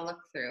you going to look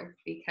through?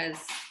 Because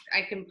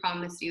I can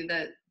promise you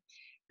that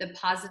the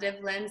positive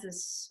lens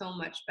is so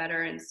much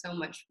better and so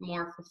much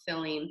more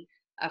fulfilling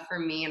for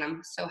me. And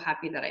I'm so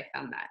happy that I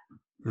found that.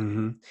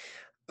 Mm-hmm.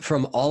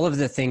 From all of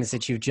the things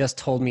that you just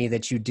told me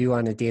that you do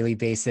on a daily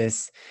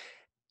basis,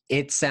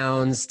 it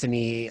sounds to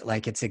me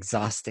like it's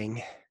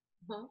exhausting.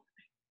 Uh-huh.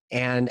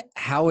 And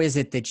how is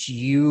it that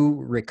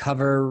you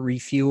recover,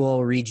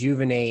 refuel,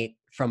 rejuvenate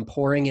from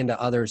pouring into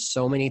others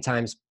so many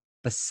times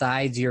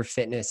besides your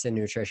fitness and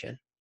nutrition?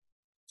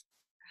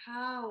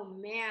 Oh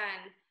man.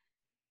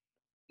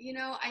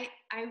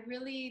 I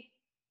really,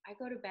 I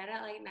go to bed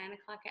at like 9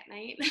 o'clock at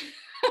night.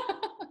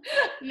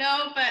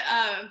 No,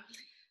 but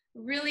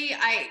really,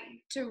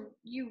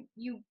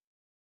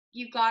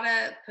 you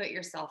gotta put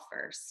yourself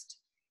first.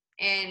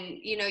 And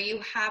you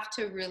have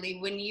to really,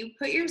 when you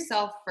put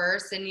yourself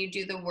first and you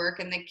do the work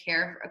and the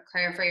care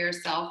for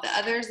yourself, the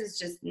others is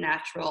just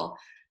natural.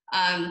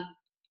 um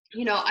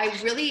I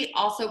really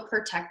also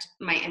protect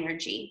my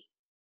energy.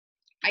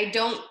 I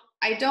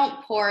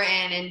don't pour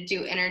in and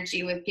do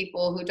energy with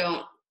people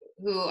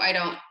who I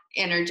don't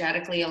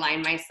energetically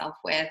align myself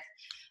with.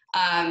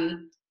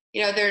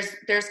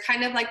 There's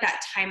kind of like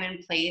that time and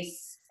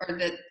place, or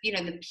the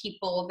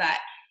people that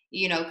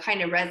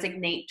kind of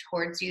resonate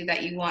towards you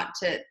that you want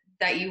to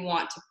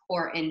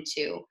pour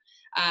into.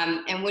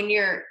 And when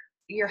you're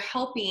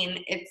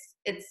helping,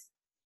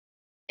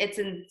 it's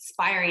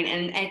inspiring,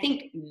 and I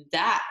think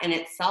that in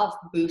itself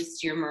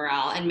boosts your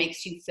morale and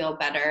makes you feel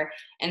better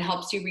and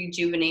helps you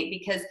rejuvenate,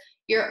 because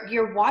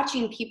you're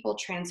watching people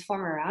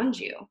transform around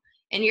you,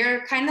 and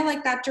you're kind of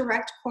like that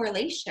direct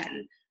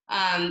correlation,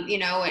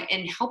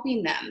 and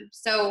helping them.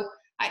 So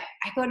I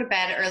go to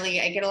bed early,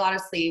 I get a lot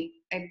of sleep,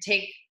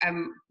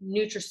 I'm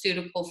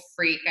nutraceutical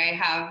freak. I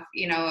have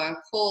a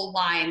whole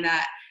line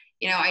that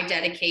I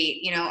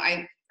dedicate.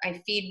 I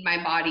feed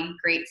my body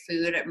great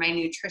food, my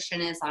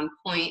nutrition is on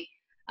point.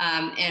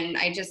 And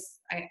I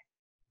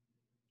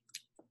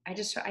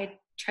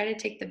try to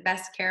take the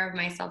best care of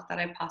myself that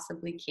I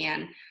possibly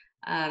can,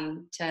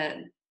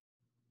 to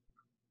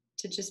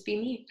just be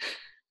me.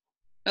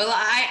 Well,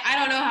 I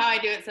don't know how I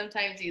do it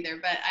sometimes either,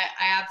 but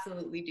I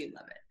absolutely do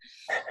love it.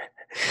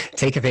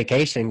 Take a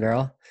vacation,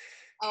 girl.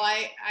 Oh,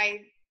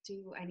 I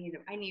do. I need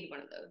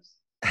one of those.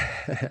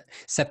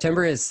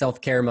 September is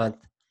self-care month.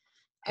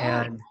 Oh,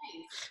 And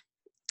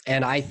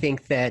nice. I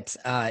think that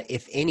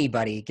if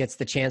anybody gets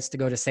the chance to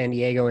go to San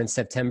Diego in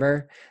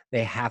September,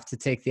 they have to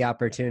take the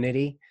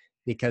opportunity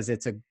because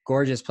it's a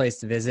gorgeous place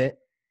to visit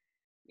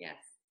Yes,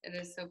 it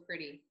is so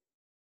pretty.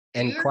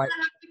 So and you're quite.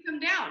 gonna have to come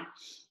down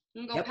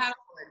and go Yep.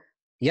 paddleboard.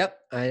 Yep,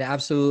 I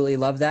absolutely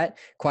love that.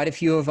 Quite a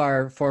few of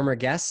our former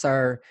guests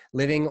are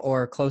living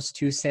or close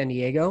to San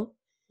Diego,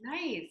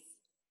 Nice.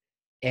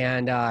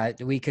 and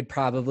we could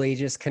probably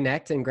just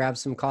connect and grab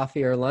some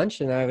coffee or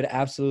lunch, and I would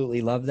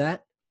absolutely love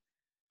that.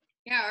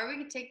 Yeah, or we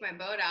could take my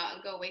boat out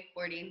and go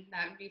wakeboarding.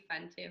 That would be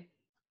fun too.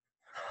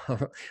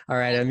 All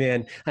right, I'm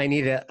in. I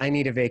need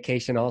a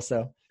vacation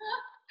also.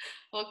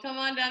 Well, come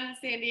on down to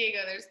San Diego.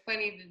 There's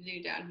plenty to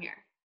do down here.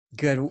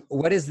 Good.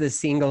 What is the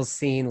singles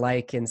scene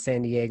like in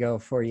San Diego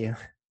for you?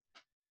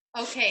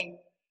 Okay,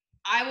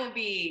 I will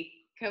be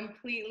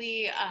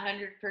completely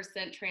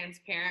 100%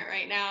 transparent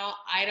right now.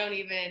 I don't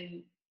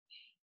even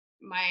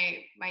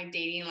my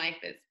dating life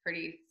is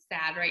pretty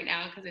sad right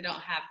now because I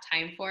don't have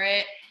time for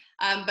it.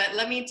 But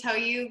let me tell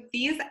you,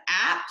 these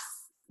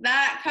apps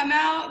that come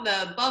out,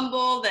 the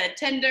Bumble, the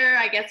Tinder,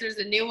 I guess there's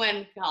a new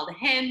one called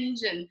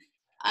Hinge, and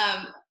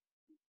um,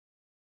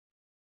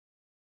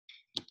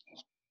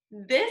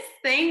 this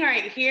thing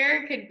right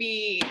here could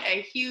be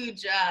a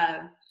huge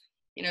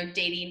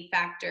dating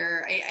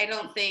factor. I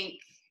don't think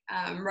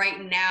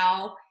right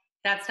now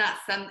that's not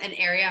an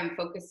area I'm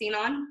focusing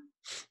on.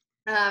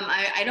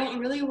 I don't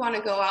really want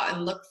to go out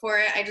and look for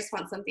it. I just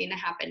want something to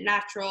happen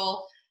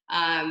natural,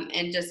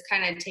 and just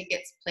kind of take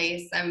its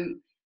place.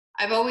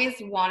 I've always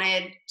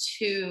wanted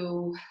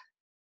to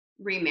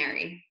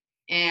remarry,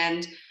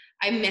 and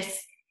I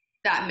miss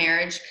that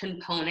marriage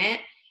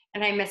component,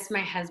 and I miss my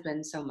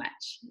husband so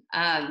much.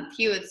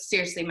 He was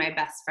seriously my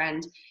best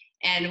friend,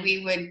 and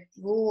we would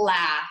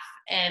laugh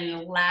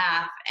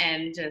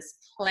and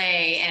just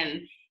play,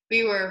 and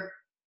we were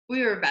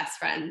best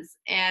friends.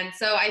 And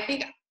so I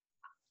think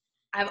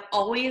I've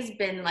always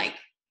been like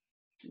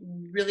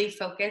really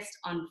focused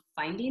on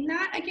finding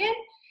that again,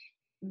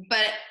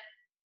 but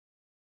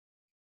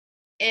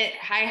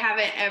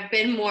I've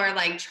been more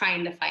like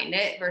trying to find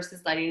it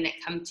versus letting it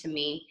come to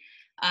me.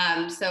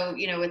 So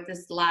with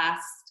this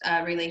last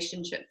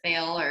relationship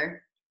fail,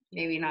 or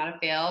maybe not a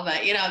fail, but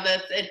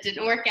it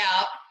didn't work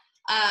out.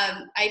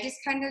 I just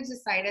kind of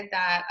decided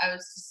that I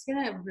was just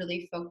gonna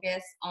really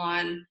focus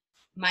on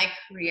my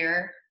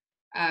career,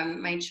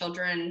 my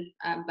children,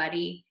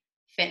 buddy,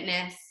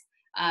 fitness,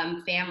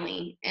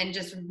 family, and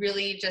just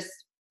really just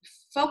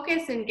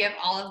focus and give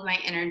all of my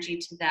energy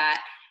to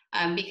that,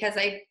 because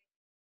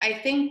I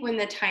think when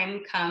the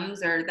time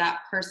comes, or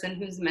that person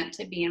who's meant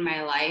to be in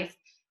my life,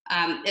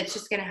 it's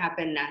just going to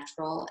happen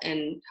natural.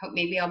 And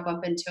maybe I'll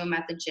bump into them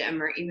at the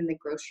gym or even the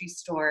grocery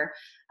store.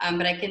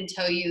 But I can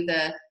tell you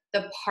the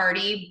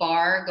party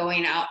bar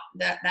going out,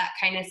 that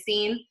kind of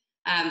scene.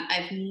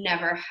 I've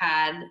never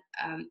had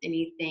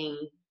anything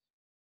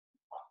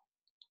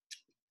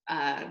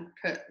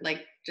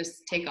like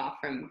just take off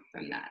from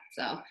that.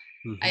 So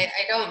Hmm. I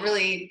don't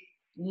really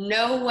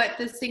know what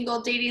the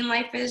single dating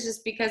life is,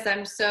 just because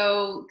I'm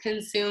so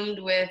consumed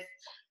with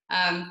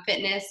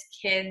fitness,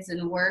 kids,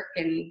 and work,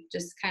 and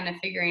just kind of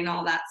figuring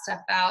all that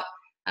stuff out.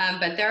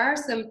 But there are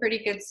some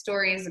pretty good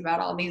stories about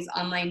all these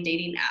online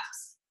dating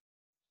apps.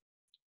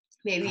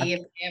 I've, Maybe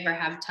if I ever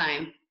have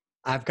time.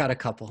 I've got a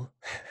couple.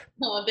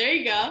 Oh, there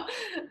you go.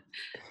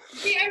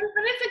 See,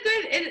 but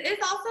it's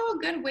it's also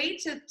a good way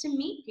to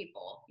meet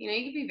people. You know,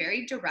 you can be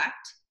very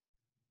direct.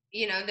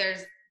 You know,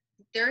 there's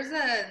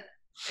a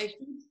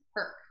huge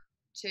perk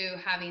to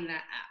having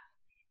that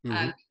app,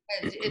 Hmm.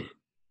 because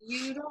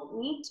you don't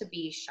need to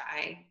be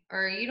shy,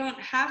 or you don't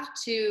have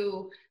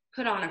to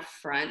put on a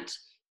front.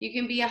 You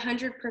can be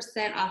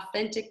 100%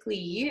 authentically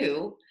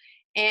you,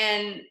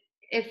 and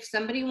if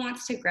somebody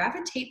wants to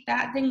gravitate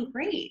that, then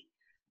great.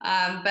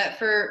 But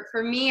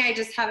for me, I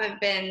just haven't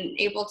been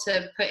able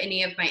to put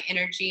any of my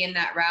energy in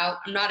that route.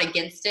 I'm not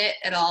against it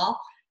at all.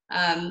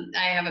 I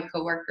have a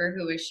coworker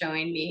who was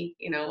showing me,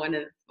 you know, one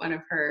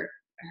of her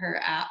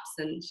apps,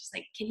 and she's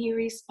like, "Can you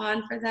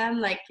respond for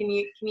them? Like, can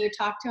you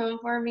talk to him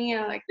for me?"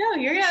 And I'm like, "No,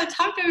 you're gonna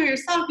talk to him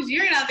yourself, because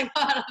you're gonna have to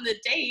go out on the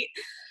date."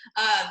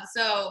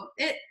 So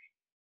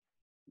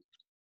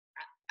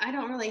I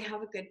don't really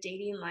have a good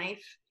dating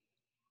life.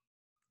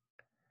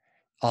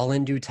 All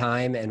in due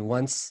time, and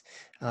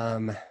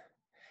um,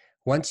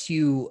 once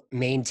you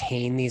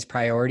maintain these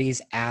priorities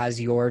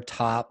as your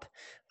top,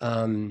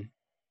 um,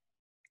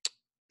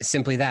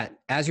 simply that,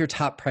 as your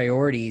top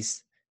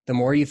priorities, the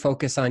more you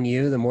focus on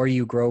you, the more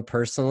you grow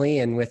personally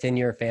and within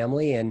your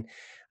family, and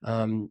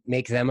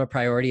make them a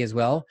priority as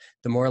well,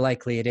 the more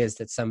likely it is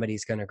that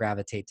somebody's going to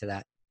gravitate to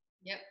that.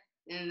 Yep,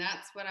 and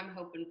that's what I'm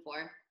hoping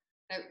for.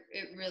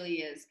 It really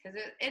is, because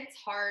it's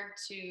hard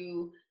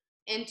to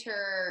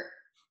enter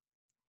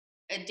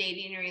a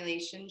dating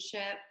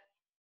relationship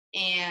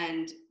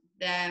and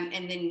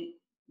then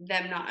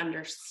them not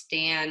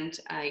understand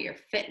your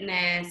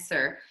fitness,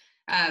 or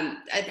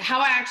how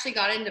I actually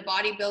got into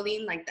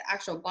bodybuilding. Like, the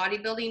actual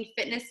bodybuilding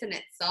fitness in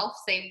itself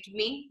saved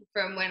me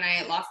from when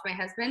I lost my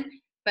husband.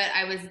 But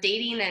I was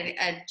dating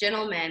a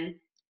gentleman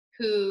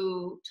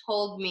who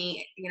told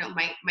me, you know,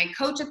 my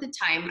coach at the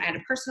time, I had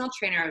a personal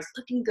trainer, I was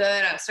looking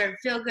good, I was starting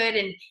to feel good,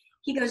 and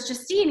he goes,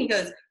 "Justine," he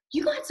goes,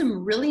 "You got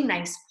some really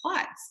nice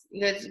quads.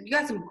 You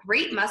got some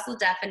great muscle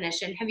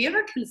definition. Have you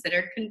ever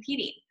considered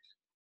competing?"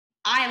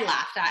 I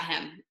laughed at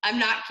him. I'm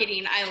not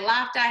kidding. I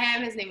laughed at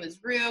him. His name was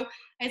Rue.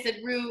 I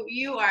said, "Rue,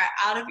 you are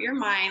out of your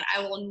mind.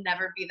 I will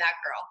never be that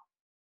girl."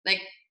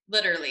 Like,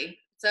 literally.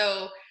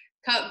 So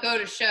go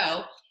to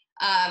show.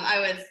 I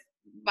was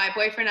My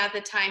boyfriend at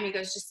the time. He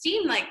goes,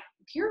 "Justine, like,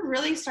 you're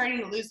really starting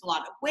to lose a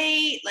lot of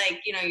weight.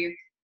 Like, you know,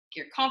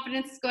 your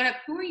confidence is going up.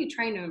 Who are you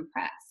trying to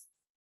impress?"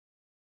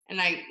 And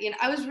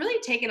I was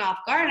really taken off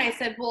guard. And I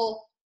said,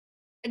 "Well,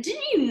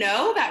 didn't you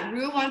know that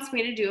Rue wants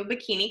me to do a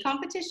bikini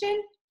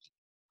competition?"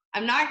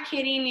 I'm not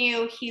kidding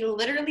you. He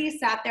literally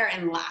sat there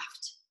and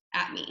laughed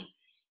at me.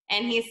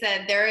 And he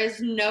said, "There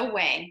is no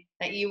way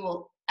that you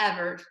will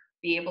ever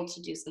be able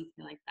to do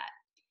something like that."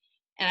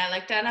 And I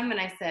looked at him and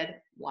I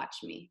said, "Watch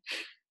me."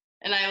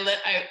 And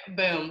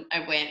boom,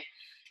 I went.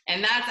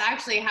 And that's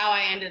actually how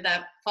I ended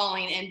up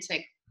falling into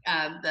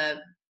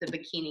the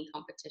bikini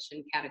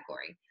competition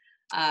category.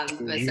 And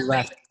But you somebody,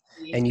 left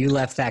and you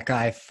left that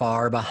guy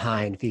far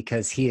behind,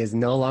 because he is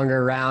no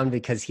longer around,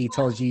 because he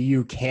told you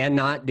you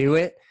cannot do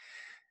it.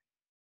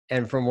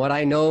 And from what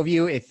I know of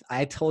you, if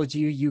I told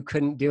you you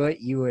couldn't do it,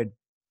 you would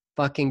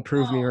fucking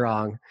prove me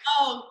wrong.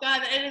 oh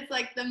God, it is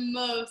like the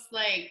most,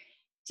 like,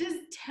 just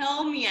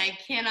tell me I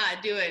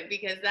cannot do it,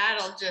 because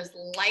that'll just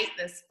light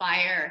this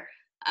fire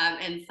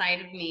inside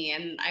of me,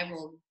 and I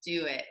will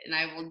do it, and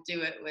I will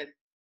do it with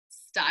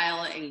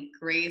style and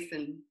grace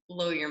and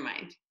blow your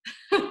mind.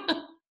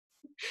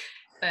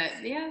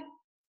 But yeah,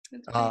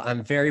 it's pretty.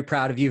 I'm very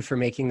proud of you for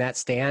making that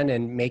stand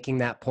and making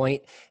that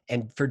point,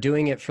 and for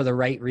doing it for the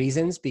right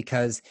reasons,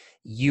 because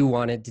you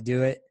wanted to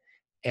do it,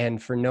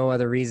 and for no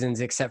other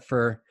reasons except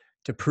for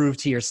to prove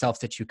to yourself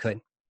that you could.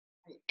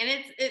 And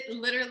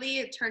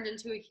it turned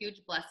into a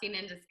huge blessing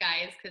in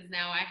disguise, because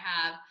now I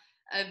have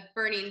a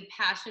burning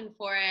passion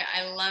for it.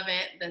 I love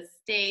it. The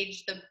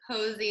stage, the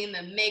posing,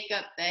 the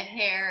makeup, the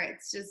hair.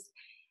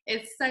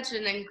 It's such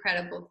an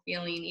incredible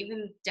feeling,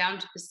 even down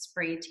to the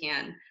spray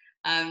tan.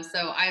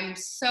 So I'm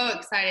so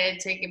excited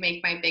to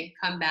make my big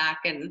comeback.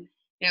 And,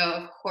 you know,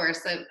 of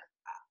course,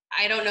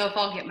 I don't know if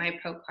I'll get my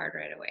pro card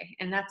right away.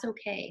 And that's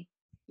okay.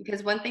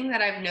 Because one thing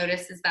that I've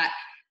noticed is that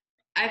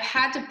I've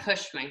had to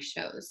push my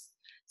shows.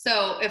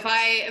 So if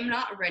I am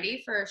not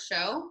ready for a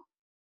show,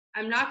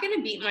 I'm not going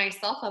to beat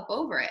myself up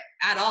over it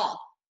at all,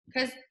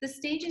 because the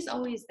stage is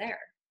always there.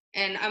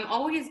 And I'm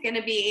always going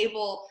to be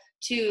able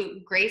to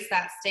grace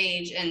that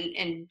stage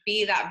and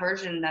be that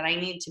version that I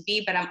need to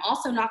be. But I'm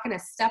also not going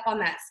to step on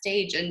that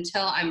stage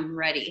until I'm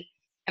ready.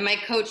 And my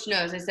coach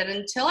knows. I said,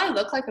 until I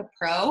look like a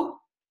pro,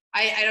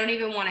 I don't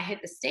even want to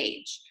hit the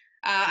stage.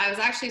 I was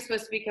actually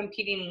supposed to be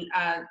competing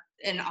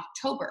in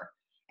October.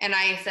 And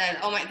I said,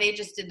 oh my, they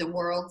just did the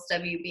World's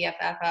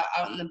WBFF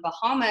out in the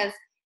Bahamas.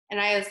 And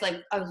I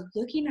was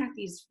looking at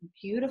these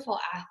beautiful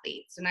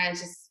athletes, and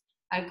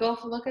I'd go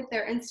look at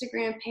their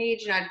Instagram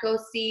page, and I'd go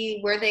see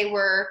where they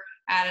were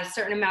at a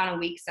certain amount of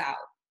weeks out.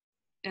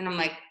 And I'm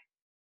like,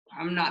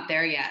 I'm not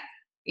there yet.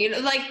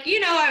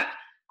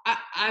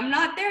 I'm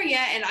not there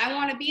yet, and I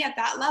want to be at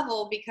that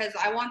level because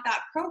I want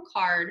that pro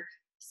card.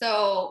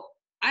 So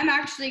I'm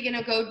actually going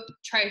to go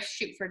try to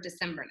shoot for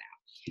December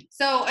now.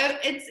 So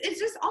it's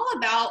just all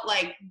about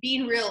like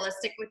being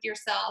realistic with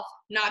yourself,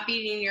 not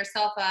beating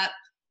yourself up.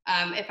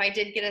 If I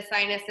did get a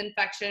sinus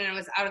infection and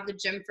was out of the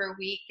gym for a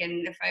week,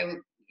 and if I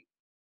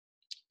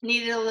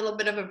needed a little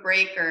bit of a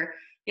break, or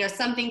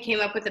something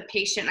came up with a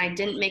patient and I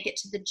didn't make it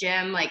to the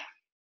gym, like,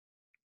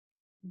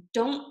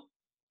 don't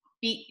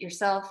beat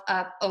yourself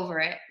up over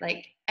it.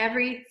 Like,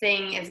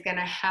 everything is going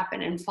to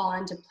happen and fall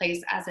into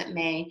place as it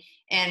may.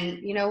 And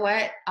you know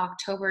what?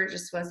 October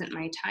just wasn't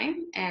my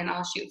time, and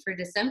I'll shoot for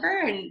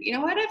December. And you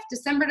know what? If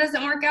December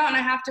doesn't work out and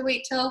I have to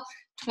wait till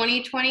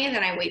 2020,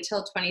 then I wait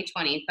till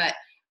 2020. But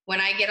when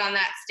I get on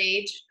that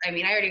stage, I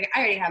mean, I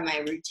already have my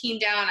routine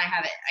down. I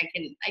have it.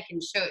 I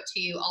can show it to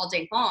you all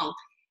day long.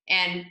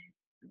 And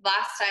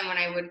last time when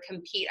I would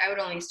compete, I would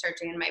only start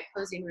doing my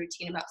posing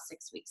routine about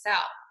 6 weeks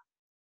out.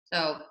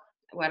 So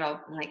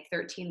like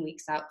 13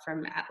 weeks out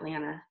from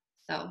Atlanta.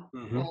 So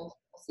we'll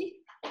see.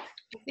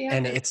 We'll see how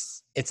And it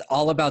goes. it's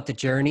all about the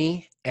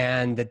journey,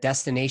 and the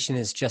destination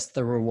is just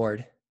the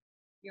reward.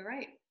 You're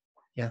right.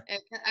 Yeah.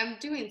 And I'm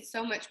doing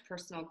so much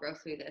personal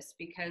growth through this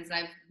because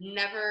I've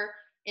never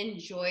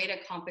enjoyed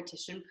a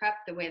competition prep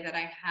the way that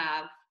I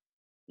have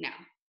now.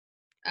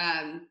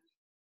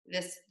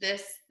 This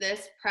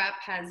prep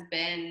has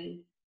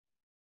been,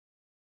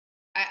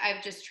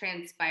 I've just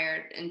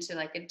transpired into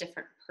like a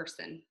different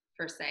person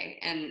per se,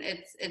 and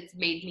it's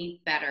made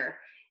me better.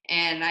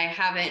 And I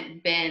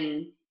haven't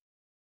been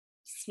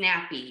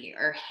snappy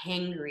or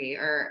hangry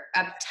or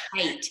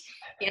uptight.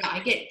 I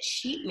get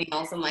cheat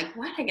meals. I'm like,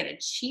 what? I get a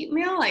cheat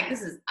meal? Like,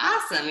 this is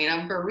awesome.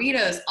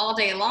 Burritos all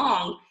day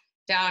long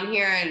down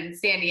here in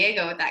San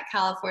Diego with that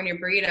California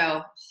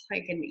burrito.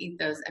 I can eat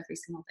those every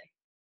single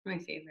day. My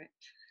favorite.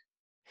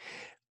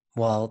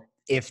 Well,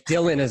 if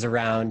Dylan is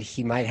around,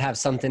 he might have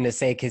something to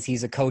say because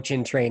he's a coach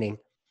in training.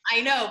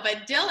 I know,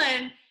 but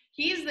Dylan,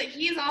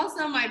 he's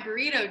also my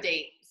burrito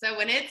date. So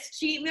when it's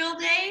cheat meal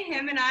day,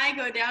 him and I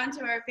go down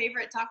to our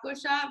favorite taco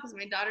shop because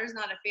my daughter's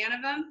not a fan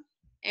of them,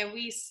 and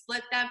we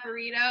split that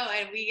burrito,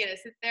 and we get to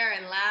sit there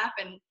and laugh.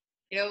 And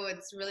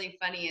what's really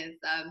funny is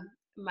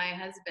my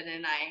husband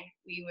and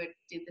we would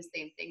do the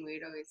same thing. We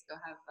would always go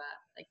have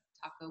like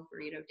taco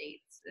burrito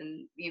dates,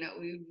 and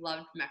we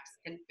loved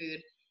Mexican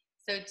food.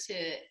 So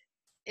to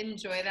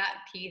enjoy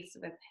that piece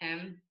with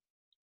him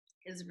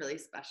is really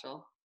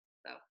special.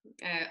 So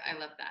I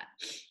love that.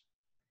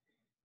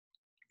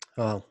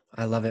 Oh,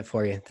 I love it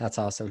for you. That's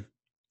awesome.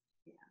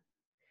 Yeah,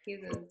 he's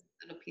a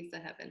little piece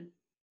of heaven.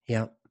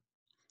 Yeah.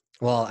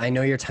 Well, I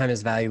know your time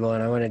is valuable,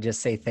 and I want to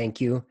just say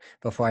thank you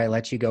before I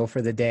let you go for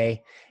the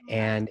day.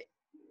 And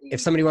if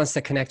somebody wants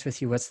to connect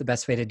with you, what's the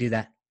best way to do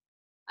that?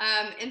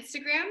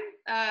 Instagram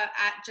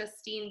at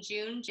Justine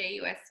June,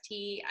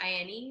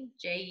 Justine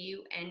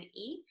June.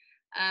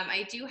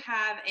 I do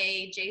have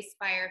a J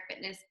Spire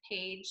Fitness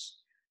page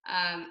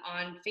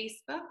on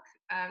Facebook.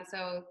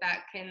 So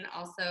that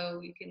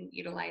you can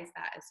utilize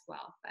that as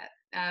well. But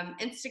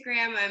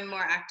Instagram, I'm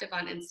more active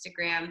on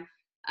Instagram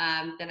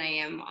than I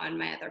am on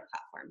my other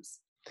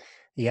platforms.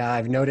 Yeah,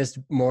 I've noticed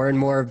more and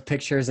more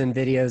pictures and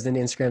videos and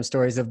Instagram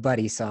stories of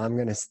Buddy, so I'm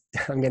gonna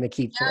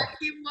keep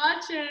Keep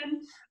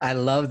watching. I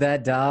love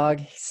that dog.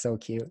 He's so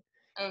cute.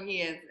 Oh,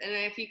 he is. And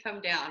if you come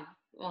down,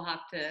 we'll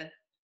have to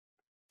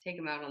take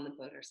him out on the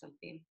boat or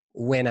something.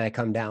 When I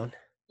come down.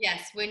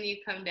 Yes, when you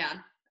come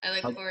down. I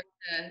look forward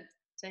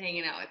to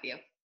hanging out with you.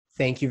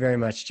 Thank you very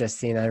much,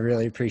 Justine. I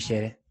really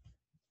appreciate it.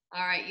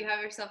 All right. You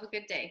have yourself a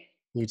good day.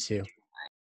 You too.